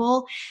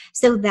comfortable.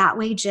 So that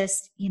way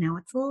just,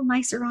 it's a little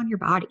nicer on your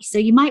body. So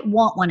you might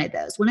want one of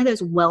those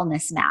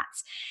wellness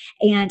mats.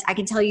 And I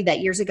can tell you that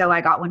years ago,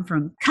 I got one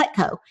from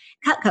Cutco,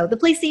 the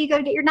place that you go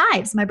to get your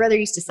knives. My brother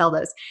used to sell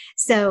those.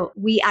 So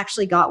we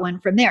actually got one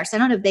from there. So I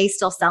don't know if they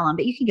still sell them,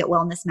 but you can get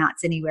wellness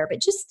mats anywhere.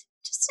 But just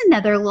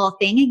another little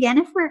thing. Again,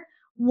 if we're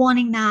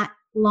wanting that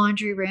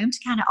laundry room to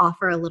kind of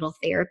offer a little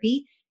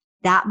therapy,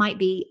 that might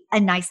be a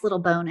nice little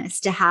bonus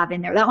to have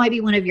in there. That might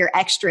be one of your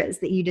extras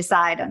that you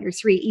decide on your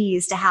 3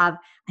 E's to have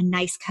a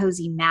nice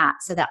cozy mat.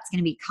 So that's going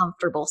to be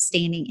comfortable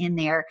standing in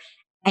there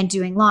and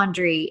doing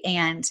laundry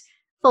and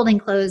folding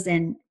clothes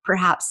and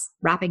perhaps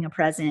wrapping a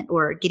present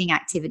or getting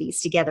activities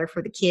together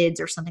for the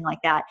kids or something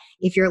like that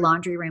if your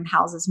laundry room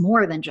houses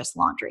more than just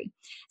laundry.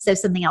 So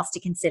something else to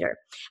consider.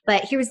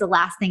 But here's the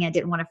last thing I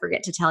didn't want to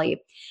forget to tell you,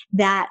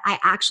 that I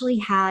actually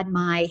had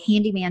my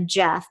handyman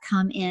Jeff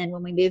come in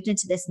when we moved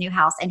into this new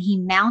house, and he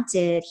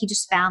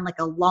just found like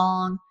a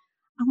long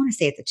I want to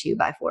say it's a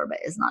 2x4, but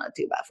it's not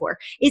a 2x4.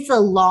 It's a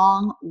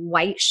long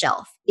white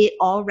shelf. It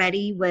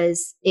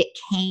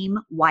came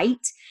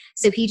white.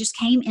 So he just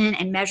came in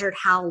and measured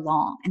how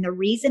long. And the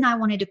reason I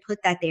wanted to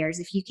put that there is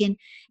if you can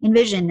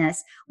envision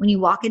this, when you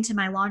walk into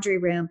my laundry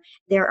room,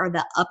 there are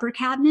the upper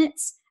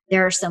cabinets,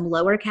 there are some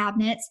lower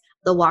cabinets,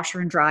 the washer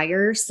and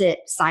dryer sit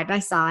side by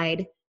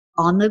side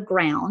on the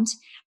ground.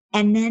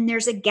 And then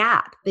there's a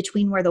gap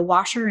between where the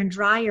washer and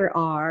dryer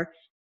are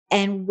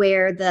and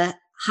where the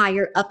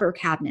higher upper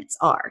cabinets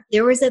are.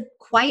 There was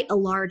quite a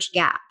large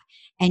gap.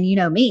 And you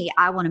know me,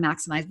 I want to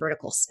maximize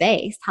vertical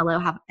space. Hello,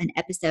 have an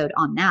episode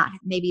on that.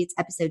 Maybe it's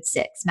episode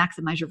 6,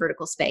 maximize your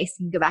vertical space.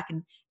 You can go back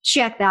and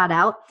check that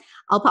out.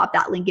 I'll pop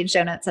that link in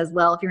show notes as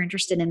well if you're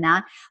interested in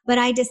that. But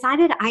I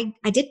decided I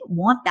didn't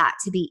want that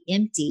to be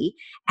empty.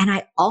 And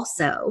I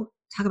also,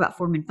 talk about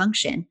form and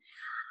function,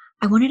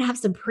 I wanted to have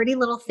some pretty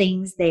little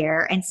things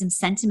there and some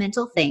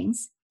sentimental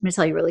things. I'm going to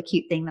tell you a really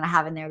cute thing that I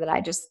have in there that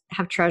I just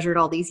have treasured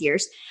all these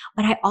years.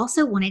 But I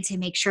also wanted to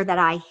make sure that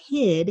I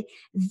hid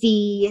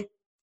the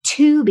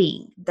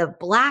tubing, the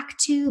black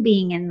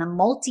tubing and the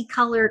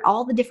multicolored,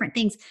 all the different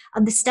things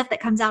of the stuff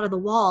that comes out of the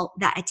wall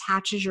that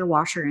attaches your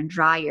washer and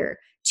dryer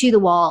to the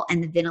wall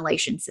and the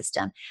ventilation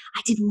system.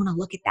 I didn't want to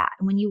look at that.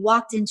 And when you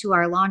walked into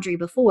our laundry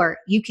before,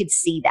 you could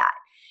see that.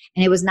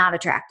 And it was not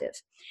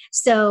attractive.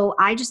 So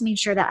I just made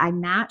sure that I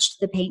matched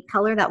the paint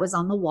color that was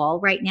on the wall.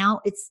 Right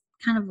now, it's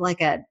kind of like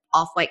a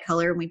off-white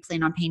color and we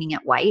plan on painting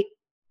it white.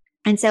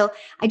 And so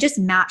I just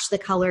matched the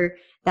color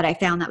that I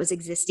found that was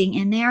existing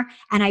in there.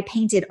 And I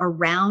painted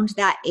around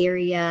that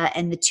area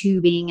and the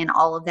tubing and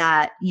all of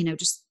that,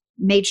 just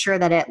made sure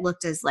that it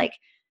looked as like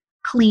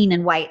clean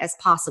and white as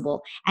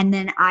possible. And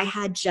then I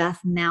had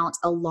Jeff mount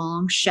a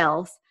long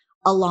shelf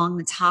along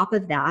the top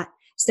of that.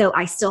 So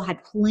I still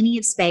had plenty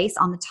of space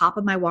on the top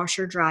of my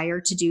washer dryer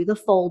to do the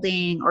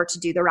folding or to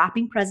do the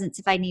wrapping presents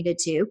if I needed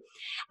to.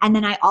 And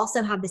then I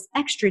also have this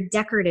extra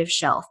decorative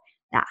shelf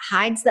that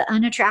hides the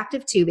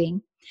unattractive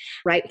tubing,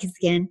 right? Because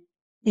again,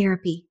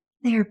 therapy,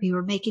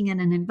 we're making it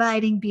an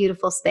inviting,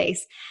 beautiful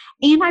space.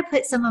 And I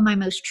put some of my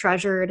most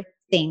treasured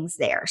things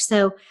there.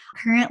 So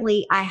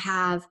currently I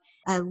have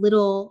a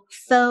little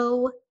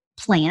faux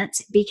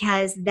plant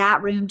because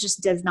that room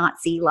just does not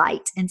see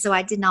light. And so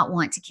I did not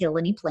want to kill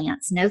any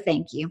plants. No,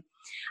 thank you.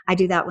 I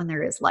do that when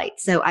there is light.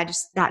 So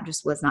that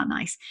just was not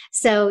nice.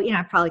 So,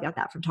 I probably got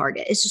that from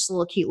Target. It's just a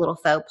little cute little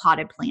faux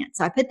potted plant.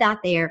 So I put that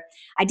there.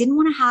 I didn't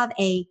want to have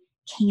a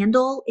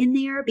candle in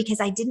there because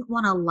I didn't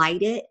want to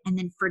light it and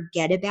then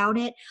forget about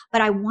it.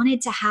 But I wanted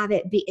to have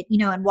it be,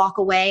 and walk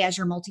away as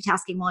you're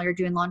multitasking while you're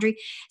doing laundry.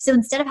 So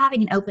instead of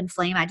having an open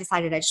flame, I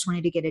decided I just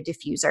wanted to get a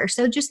diffuser.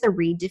 So just the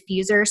reed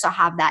diffuser. So I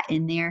have that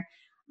in there.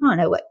 I don't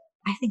know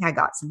I think I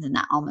got something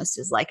that almost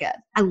is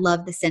I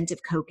love the scent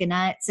of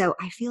coconut. So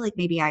I feel like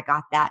maybe I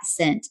got that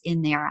scent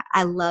in there.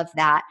 I love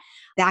that.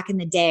 Back in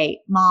the day,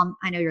 Mom,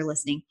 I know you're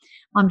listening.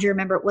 Mom, do you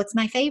remember what's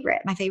my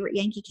favorite? My favorite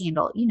Yankee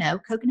candle,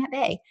 Coconut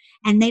Bay.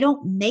 And they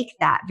don't make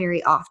that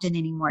very often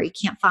anymore. You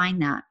can't find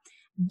that.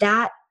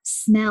 That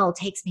smell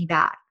takes me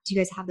back. Do you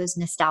guys have those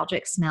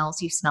nostalgic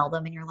smells? You smell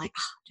them and you're like,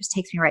 oh, it just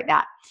takes me right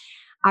back.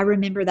 I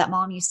remember that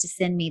Mom used to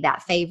send me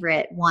that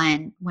favorite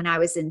one when I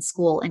was in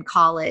school and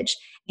college,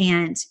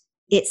 and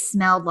it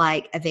smelled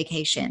like a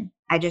vacation.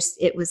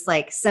 It was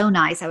like so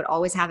nice. I would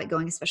always have it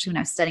going, especially when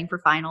I was studying for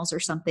finals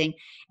or something,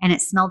 and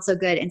it smelled so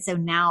good. And so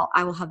now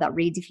I will have that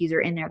reed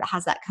diffuser in there that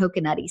has that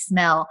coconutty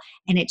smell.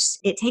 And it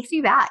takes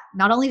me back.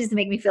 Not only does it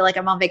make me feel like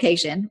I'm on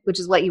vacation, which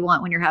is what you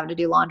want when you're having to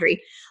do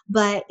laundry,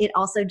 but it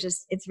also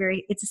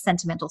it's a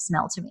sentimental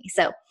smell to me.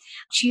 So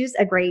choose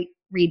a great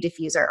reed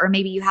diffuser, or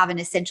maybe you have an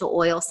essential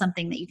oil,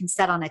 something that you can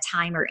set on a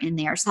timer in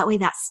there. So that way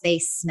that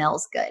space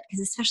smells good.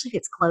 Because especially if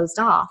it's closed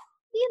off,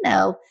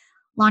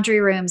 laundry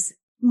rooms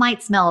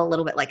might smell a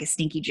little bit like a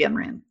stinky gym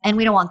room. And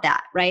we don't want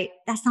that, right?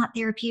 That's not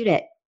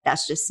therapeutic.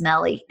 That's just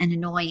smelly and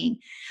annoying.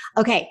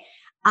 Okay.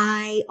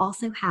 I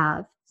also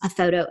have a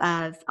photo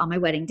of on my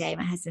wedding day,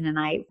 my husband and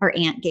our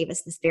aunt gave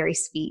us this very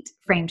sweet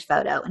framed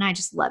photo. And I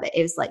just love it.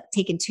 It was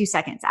taken 2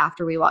 seconds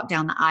after we walked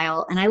down the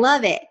aisle. And I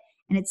love it.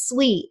 And it's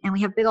sweet. And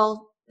we have big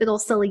old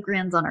silly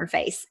grins on our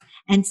face.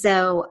 And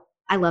so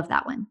I love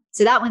that one.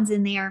 So that one's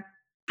in there.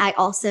 I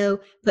also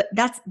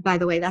by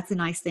the way, that's a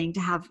nice thing to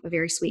have a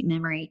very sweet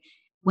memory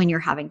when you're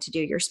having to do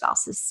your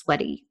spouse's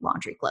sweaty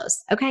laundry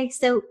clothes. Okay.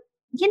 So,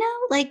 do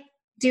what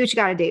you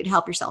got to do to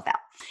help yourself out.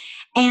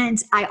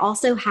 And I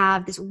also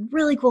have this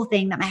really cool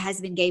thing that my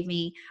husband gave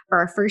me for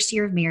our first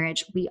year of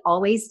marriage. We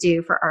always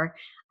do for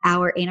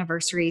our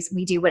anniversaries.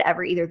 We do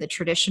whatever either the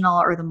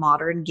traditional or the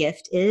modern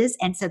gift is.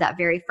 And so that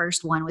very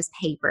first one was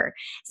paper.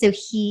 So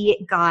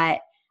he got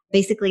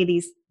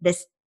basically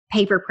this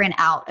paper print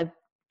out of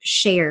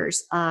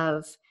shares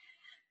of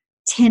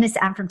Tennessee.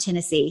 I'm from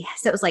Tennessee.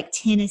 So it was like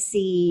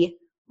Tennessee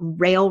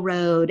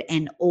railroad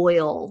and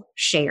oil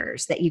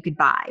shares that you could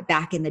buy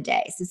back in the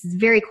day. So this is a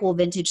very cool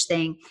vintage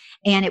thing.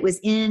 And it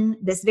was in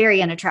this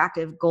very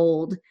unattractive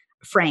gold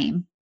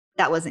frame.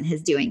 That wasn't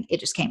his doing. It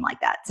just came like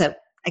that. So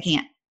I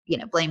can't,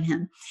 blame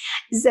him.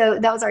 So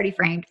that was already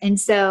framed. And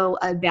so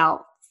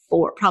about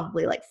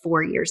probably like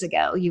 4 years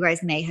ago. You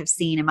guys may have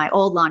seen in my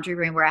old laundry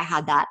room where I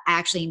had that, I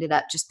actually ended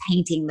up just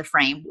painting the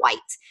frame white.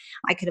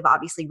 I could have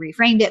obviously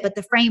reframed it, but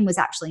the frame was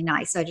actually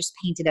nice. So I just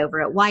painted over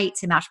it white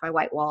to match my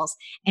white walls.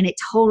 And it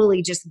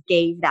totally just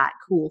gave that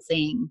cool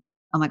thing.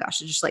 Oh my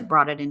gosh, it just like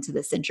brought it into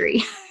the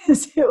century.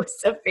 So it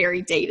was a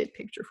very dated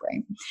picture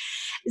frame.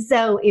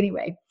 So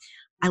anyway,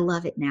 I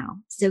love it now.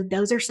 So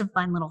those are some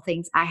fun little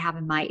things I have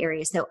in my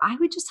area. So I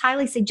would just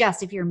highly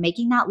suggest if you're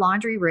making that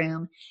laundry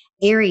room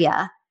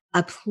area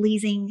a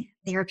pleasing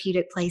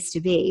therapeutic place to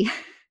be,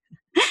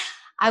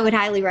 I would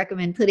highly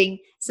recommend putting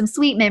some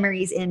sweet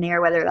memories in there,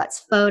 whether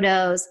that's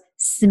photos,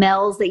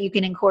 smells that you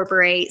can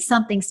incorporate,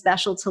 something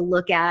special to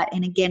look at.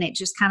 And again, it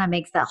just kind of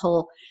makes that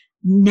whole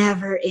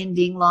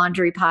never-ending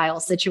laundry pile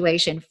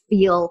situation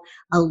feel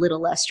a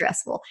little less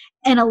stressful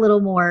and a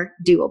little more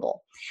doable.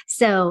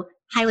 So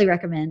highly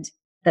recommend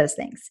those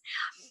things.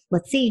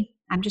 Let's see.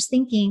 I'm just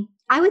thinking.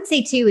 I would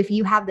say too, if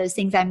you have those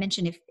things I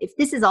mentioned, if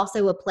this is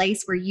also a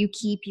place where you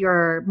keep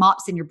your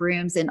mops and your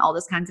brooms and all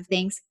those kinds of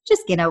things,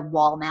 just get a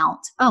wall mount.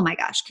 Oh my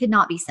gosh, could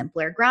not be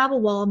simpler. Grab a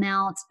wall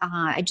mount.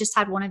 I just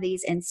had one of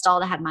these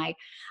installed. I had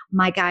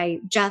my guy,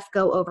 Jeff,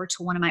 go over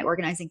to one of my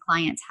organizing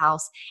clients'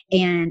 house,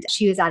 and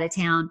she was out of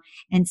town.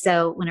 And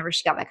so whenever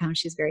she got back home,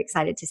 she was very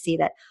excited to see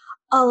that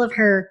all of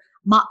her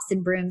mops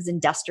and brooms and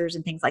dusters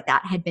and things like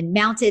that had been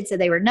mounted. So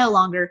they were no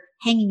longer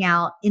hanging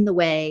out in the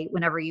way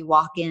whenever you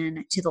walk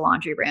in to the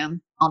laundry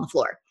room on the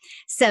floor.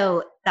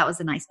 So that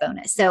was a nice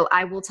bonus. So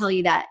I will tell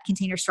you that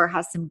Container Store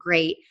has some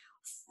great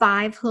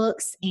 5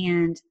 hooks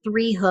and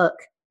 3 hook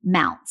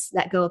mounts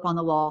that go up on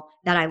the wall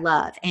that I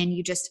love. And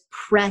you just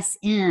press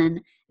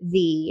in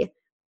the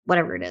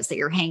whatever it is that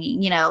you're hanging,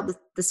 the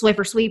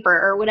Swiffer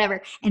sweeper or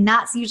whatever. And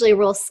that's usually a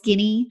real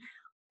skinny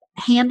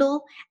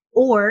handle.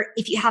 Or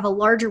if you have a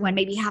larger one,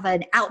 maybe you have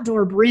an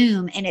outdoor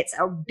broom and it's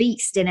a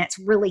beast and it's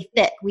really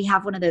thick. We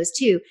have one of those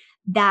too.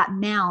 That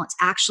mount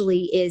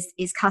actually is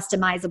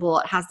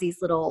customizable. It has these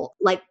little,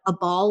 like a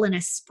ball and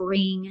a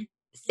spring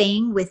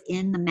thing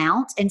within the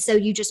mount. And so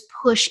you just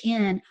push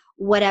in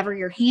whatever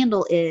your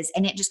handle is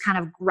and it just kind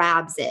of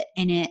grabs it.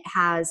 And it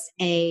has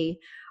a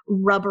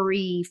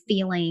rubbery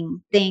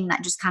feeling thing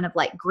that just kind of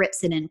like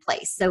grips it in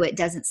place so it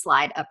doesn't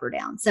slide up or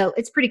down. So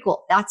it's pretty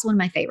cool. That's one of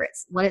my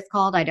favorites. What it's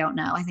called, I don't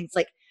know. I think it's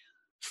like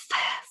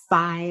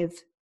 5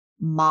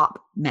 mop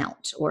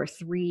mount or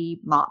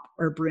 3 mop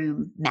or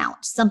broom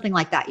mount, something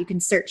like that. You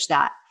can search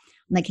that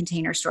on the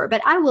Container Store.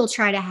 But I will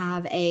try to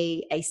have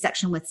a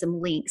section with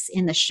some links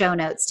in the show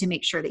notes to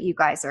make sure that you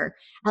guys are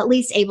at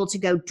least able to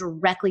go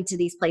directly to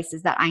these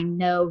places that I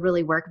know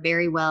really work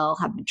very well,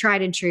 have been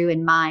tried and true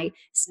in my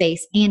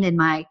space and in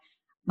my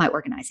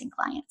organizing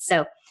clients.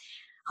 So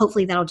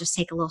hopefully that'll just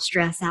take a little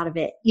stress out of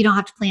it. You don't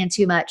have to plan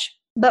too much.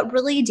 But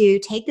really do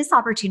take this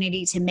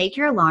opportunity to make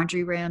your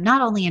laundry room not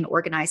only an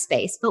organized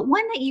space, but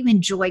one that you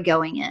enjoy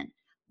going in,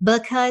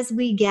 because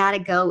we got to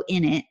go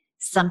in it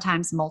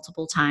sometimes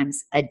multiple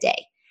times a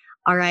day.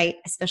 All right.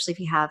 Especially if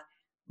you have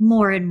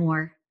more and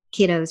more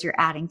kiddos you're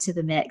adding to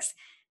the mix.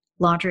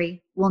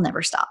 Laundry will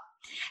never stop.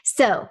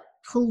 So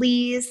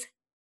please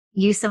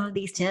use some of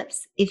these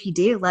tips. If you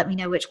do, let me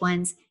know which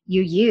ones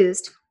you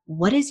used.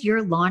 What does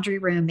your laundry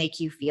room make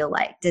you feel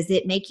like? Does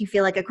it make you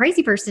feel like a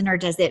crazy person, or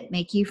does it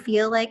make you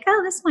feel like,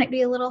 oh, this might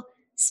be a little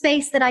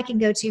space that I can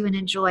go to and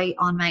enjoy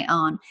on my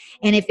own?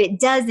 And if it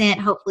doesn't,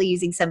 hopefully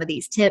using some of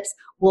these tips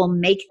will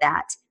make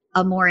that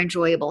a more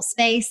enjoyable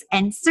space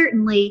and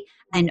certainly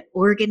an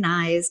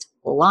organized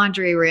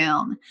laundry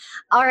room.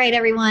 All right,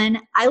 everyone.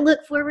 I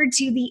look forward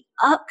to the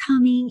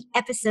upcoming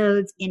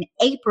episodes in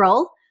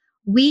April.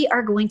 We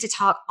are going to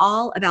talk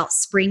all about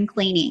spring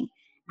cleaning.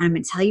 And I'm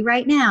going to tell you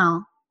right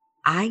now,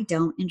 I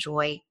don't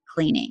enjoy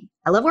cleaning.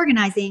 I love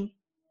organizing,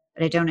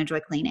 but I don't enjoy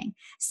cleaning.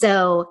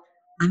 So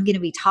I'm going to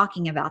be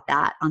talking about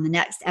that on the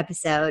next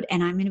episode.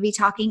 And I'm going to be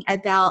talking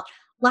about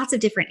lots of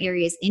different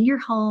areas in your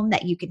home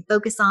that you can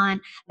focus on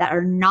that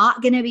are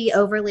not going to be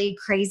overly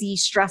crazy,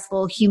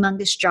 stressful,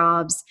 humongous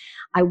jobs.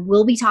 I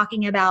will be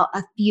talking about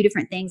a few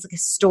different things like a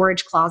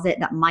storage closet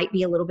that might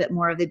be a little bit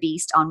more of a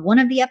beast on one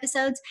of the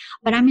episodes,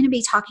 but I'm going to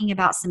be talking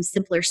about some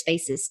simpler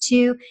spaces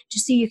too,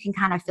 just so you can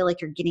kind of feel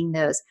like you're getting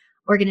those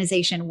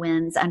organization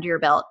wins under your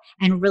belt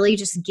and really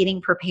just getting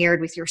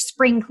prepared with your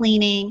spring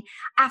cleaning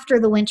after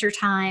the winter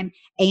time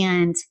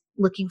and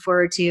looking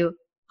forward to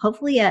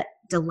hopefully a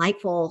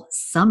delightful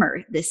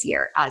summer this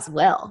year as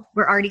well.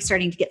 We're already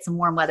starting to get some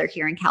warm weather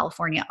here in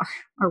California.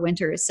 Our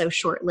winter is so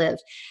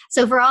short-lived.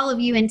 So for all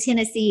of you in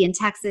Tennessee and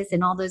Texas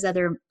and all those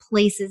other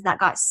places that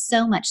got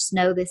so much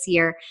snow this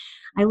year,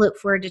 I look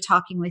forward to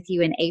talking with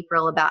you in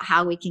April about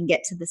how we can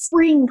get to the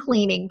spring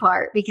cleaning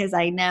part, because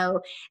I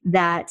know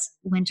that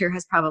winter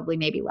has probably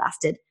maybe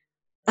lasted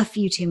a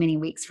few too many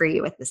weeks for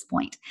you at this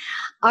point.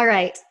 All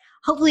right.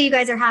 Hopefully you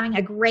guys are having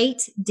a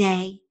great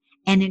day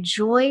and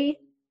enjoy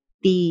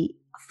the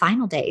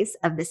final days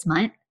of this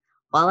month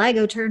while I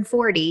go turn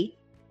 40,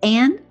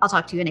 and I'll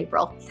talk to you in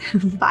April.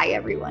 Bye,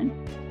 everyone.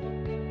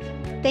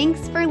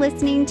 Thanks for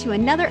listening to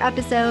another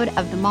episode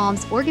of the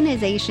Mom's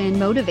Organization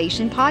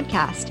Motivation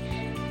Podcast.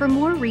 For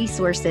more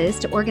resources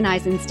to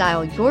organize and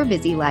style your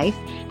busy life,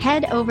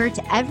 head over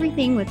to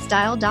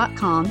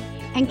everythingwithstyle.com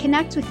and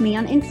connect with me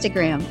on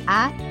Instagram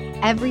at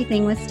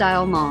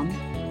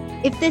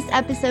everythingwithstylemom. If this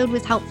episode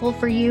was helpful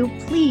for you,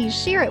 please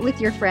share it with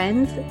your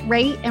friends,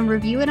 rate and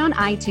review it on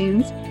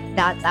iTunes,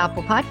 that's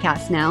Apple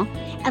Podcasts now,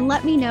 and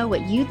let me know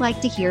what you'd like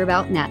to hear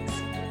about next.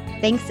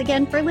 Thanks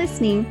again for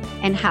listening,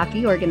 and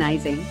happy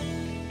organizing.